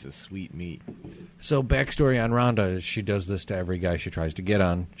piece of sweet meat. So backstory on Rhonda is she does this to every guy she tries to get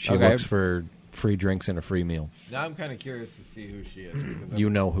on. She Okay. looks for free drinks and a free meal. Now I'm kind of curious to see who she is. because You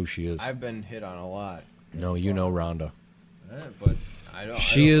know who she is. I've been hit on a lot. No, you know Rhonda. But I don't.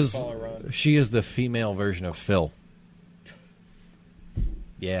 She I don't is follow Rhonda. she is the female version of Phil.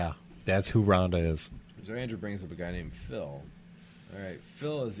 Yeah, that's who Rhonda is. So Andrew brings up a guy named Phil. All right,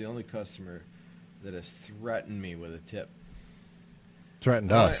 Phil is the only customer that has threatened me with a tip.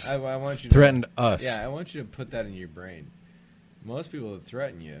 Threatened us. I want you to, Threatened us. Yeah, I want you to put that in your brain. Most people that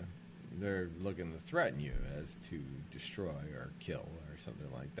threaten you they're looking to threaten you as to destroy or kill or something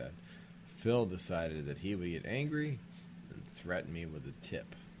like that. Phil decided that he would get angry and threaten me with a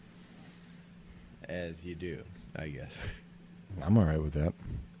tip. As you do, I guess. I'm all right with that.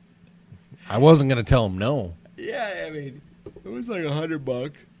 I wasn't going to tell him no. Yeah, I mean, it was like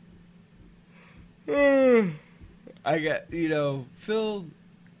 $100. I got, Phil,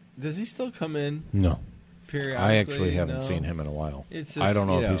 does he still come in No. periodically? I actually haven't No? seen him in a while. It's just, I don't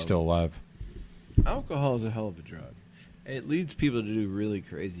know if he's still alive. Alcohol is a hell of a drug. It leads people to do really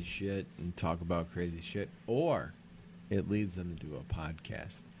crazy shit and talk about crazy shit, or it leads them to do a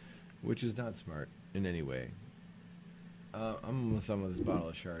podcast, which is not smart in any way. I'm almost done with this bottle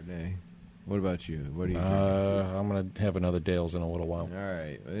of Chardonnay. What about you? What are you drinking? I'm going to have another Dale's in a little while. All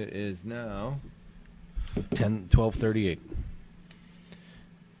right. It is now 12:38.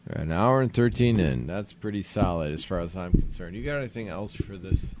 an hour and 13 in. That's pretty solid as far as I'm concerned. You got anything else for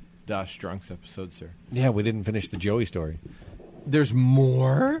this Dosh Drunks episode, sir? Yeah, we didn't finish the Joey story. There's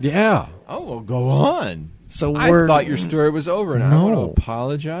more? Yeah. Oh, well, go on. So I thought your story was over, and I No. want to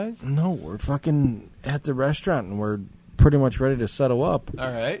apologize. No, we're fucking at the restaurant, and we're pretty much ready to settle up.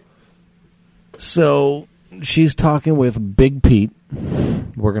 All right. So she's talking with Big Pete.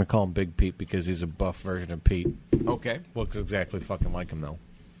 We're going to call him Big Pete because he's a buff version of Pete. Okay. Looks exactly fucking like him, though.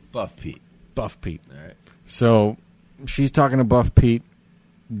 Buff Pete. Buff Pete. All right. So she's talking to Buff Pete.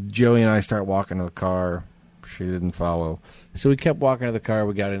 Joey and I start walking to the car. She didn't follow. So we kept walking to the car.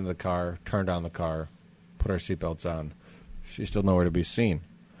 We got into the car, turned on the car, put our seatbelts on. She's still nowhere to be seen.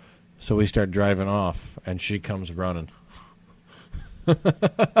 So we start driving off, and she comes running.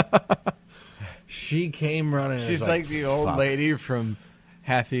 She came running. and She's was like the old "Fuck." lady from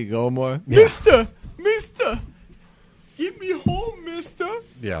Happy Gilmore. Yeah. Mister, get me home, mister.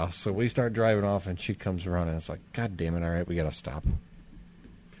 Yeah, so we start driving off, and she comes running. It's like, God damn it, all right, we got to stop.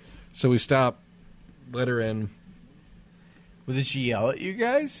 So we stop, let her in. Well, did she yell at you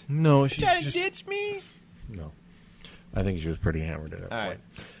guys? No, she's Try to just... ditch me? No. I think she was pretty hammered at that All point.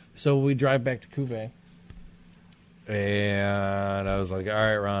 right. So we drive back to Cuvée. And I was like, all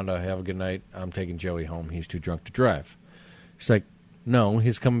right, Rhonda, have a good night. I'm taking Joey home. He's too drunk to drive. She's like, no,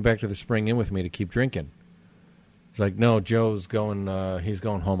 he's coming back to the Spring Inn with me to keep drinking. He's like, no, Joe's going, he's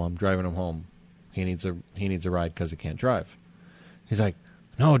going home. I'm driving him home. He needs a ride because he can't drive. He's like,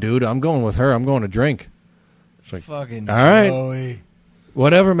 no, dude, I'm going with her. I'm going to drink. It's like, Fucking all right. Joey.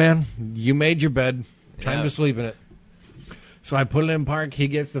 Whatever, man. You made your bed. Time Yeah. to sleep in it. So I put it in park. He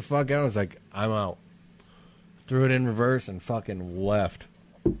gets the fuck out. I was like, I'm out. Threw it in reverse and fucking left.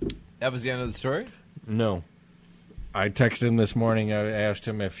 That was the end of the story? No. I texted him this morning. I asked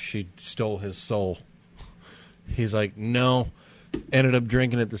him if she stole his soul. He's like, no. Ended up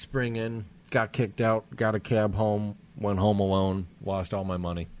drinking at the Spring Inn. Got kicked out. Got a cab home. Went home alone. Lost all my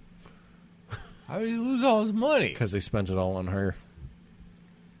money. How did he lose all his money? Because they spent it all on her.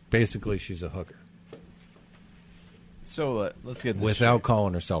 Basically, she's a hooker. So let's get this Without straight.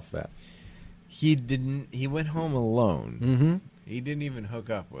 calling herself that. He didn't. He went home alone. Mm-hmm. He didn't even hook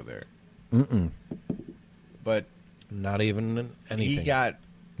up with her. Mm-mm. But Not even anything. he got.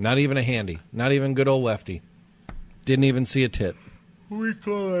 Not even a handy. Not even good old lefty. Didn't even see a tit. We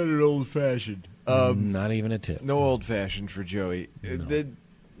call that an old fashioned. Not even a tit. No old fashioned for Joey. No.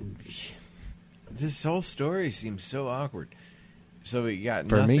 This whole story seems so awkward. So he got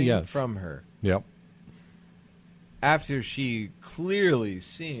For me, nothing yes. from her. Yep. After she clearly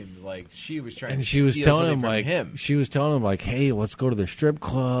seemed like she was trying And to she was steal telling something him from like him. she was telling him like, hey, let's go to the strip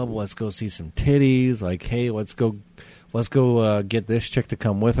club. Let's go see some titties. Like, hey, let's go get this chick to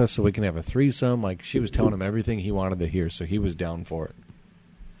come with us so we can have a threesome. Like, she was telling him everything he wanted to hear, so he was down for it.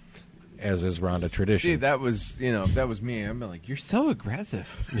 As is Rhonda tradition. See, that was, if that was me, I'd be like, you're so aggressive.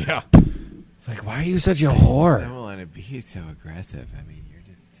 Yeah. It's like, why are you such a whore? I don't want to be so aggressive. I mean, you're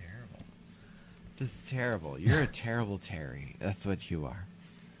just terrible. Just terrible. You're a terrible Terry. That's what you are.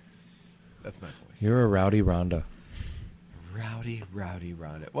 That's my voice. You're a rowdy Rhonda. Rowdy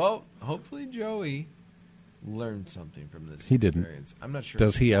Rhonda. Well, hopefully Joey learned something from this He didn't. experience. I'm not sure.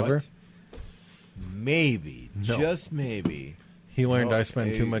 Does he what. ever? Maybe. No. Just maybe. He learned Well, I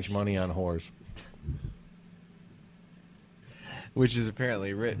spend too hey. much money on whores. Which is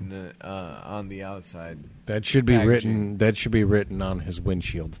apparently written on the outside. That should be Packaging. written. That should be written on his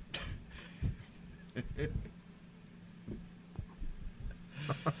windshield.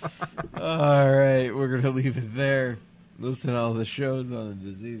 All right, we're going to leave it there. Listen to all the shows on the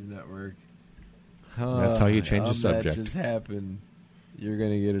Disease Network. That's how you change the subject. That just happened. You're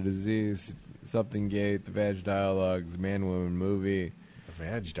going to get a disease. Something Gate, The Vag Dialogues, Man Woman Movie.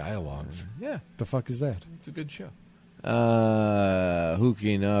 Vag Dialogues. Yeah, The fuck is that? it's a good show.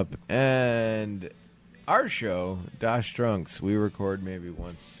 hooking up. And our show, Dosh Drunks, we record maybe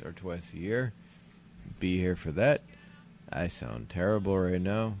once or twice a year. Be here for that. I sound terrible right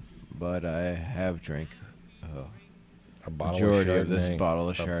now, but I have drank A bottle majority of, of this bottle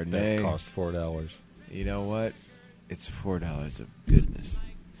of Chardonnay. That cost $4. You know what? It's $4 of goodness.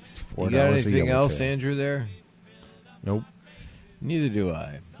 It's $4 You got a anything yellow else, tail. Andrew, there? Nope. Neither do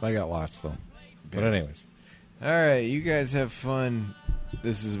I. I got lots, though. But anyways. All right, you guys have fun.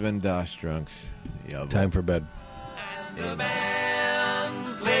 This has been Dosh Drunks. Time for bed. The band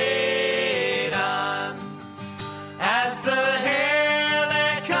played on as the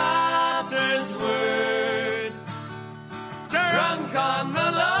helicopters whirred, drunk on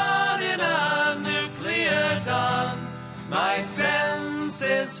the lawn in a nuclear dawn. My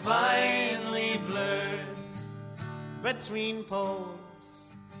senses finally blurred between poles.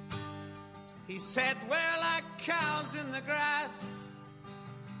 He said, we're like cows in the grass,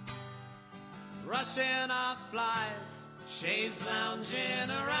 rushing off flies, shades lounging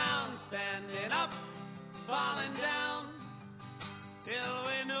around, standing up, falling down, till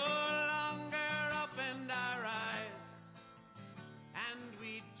we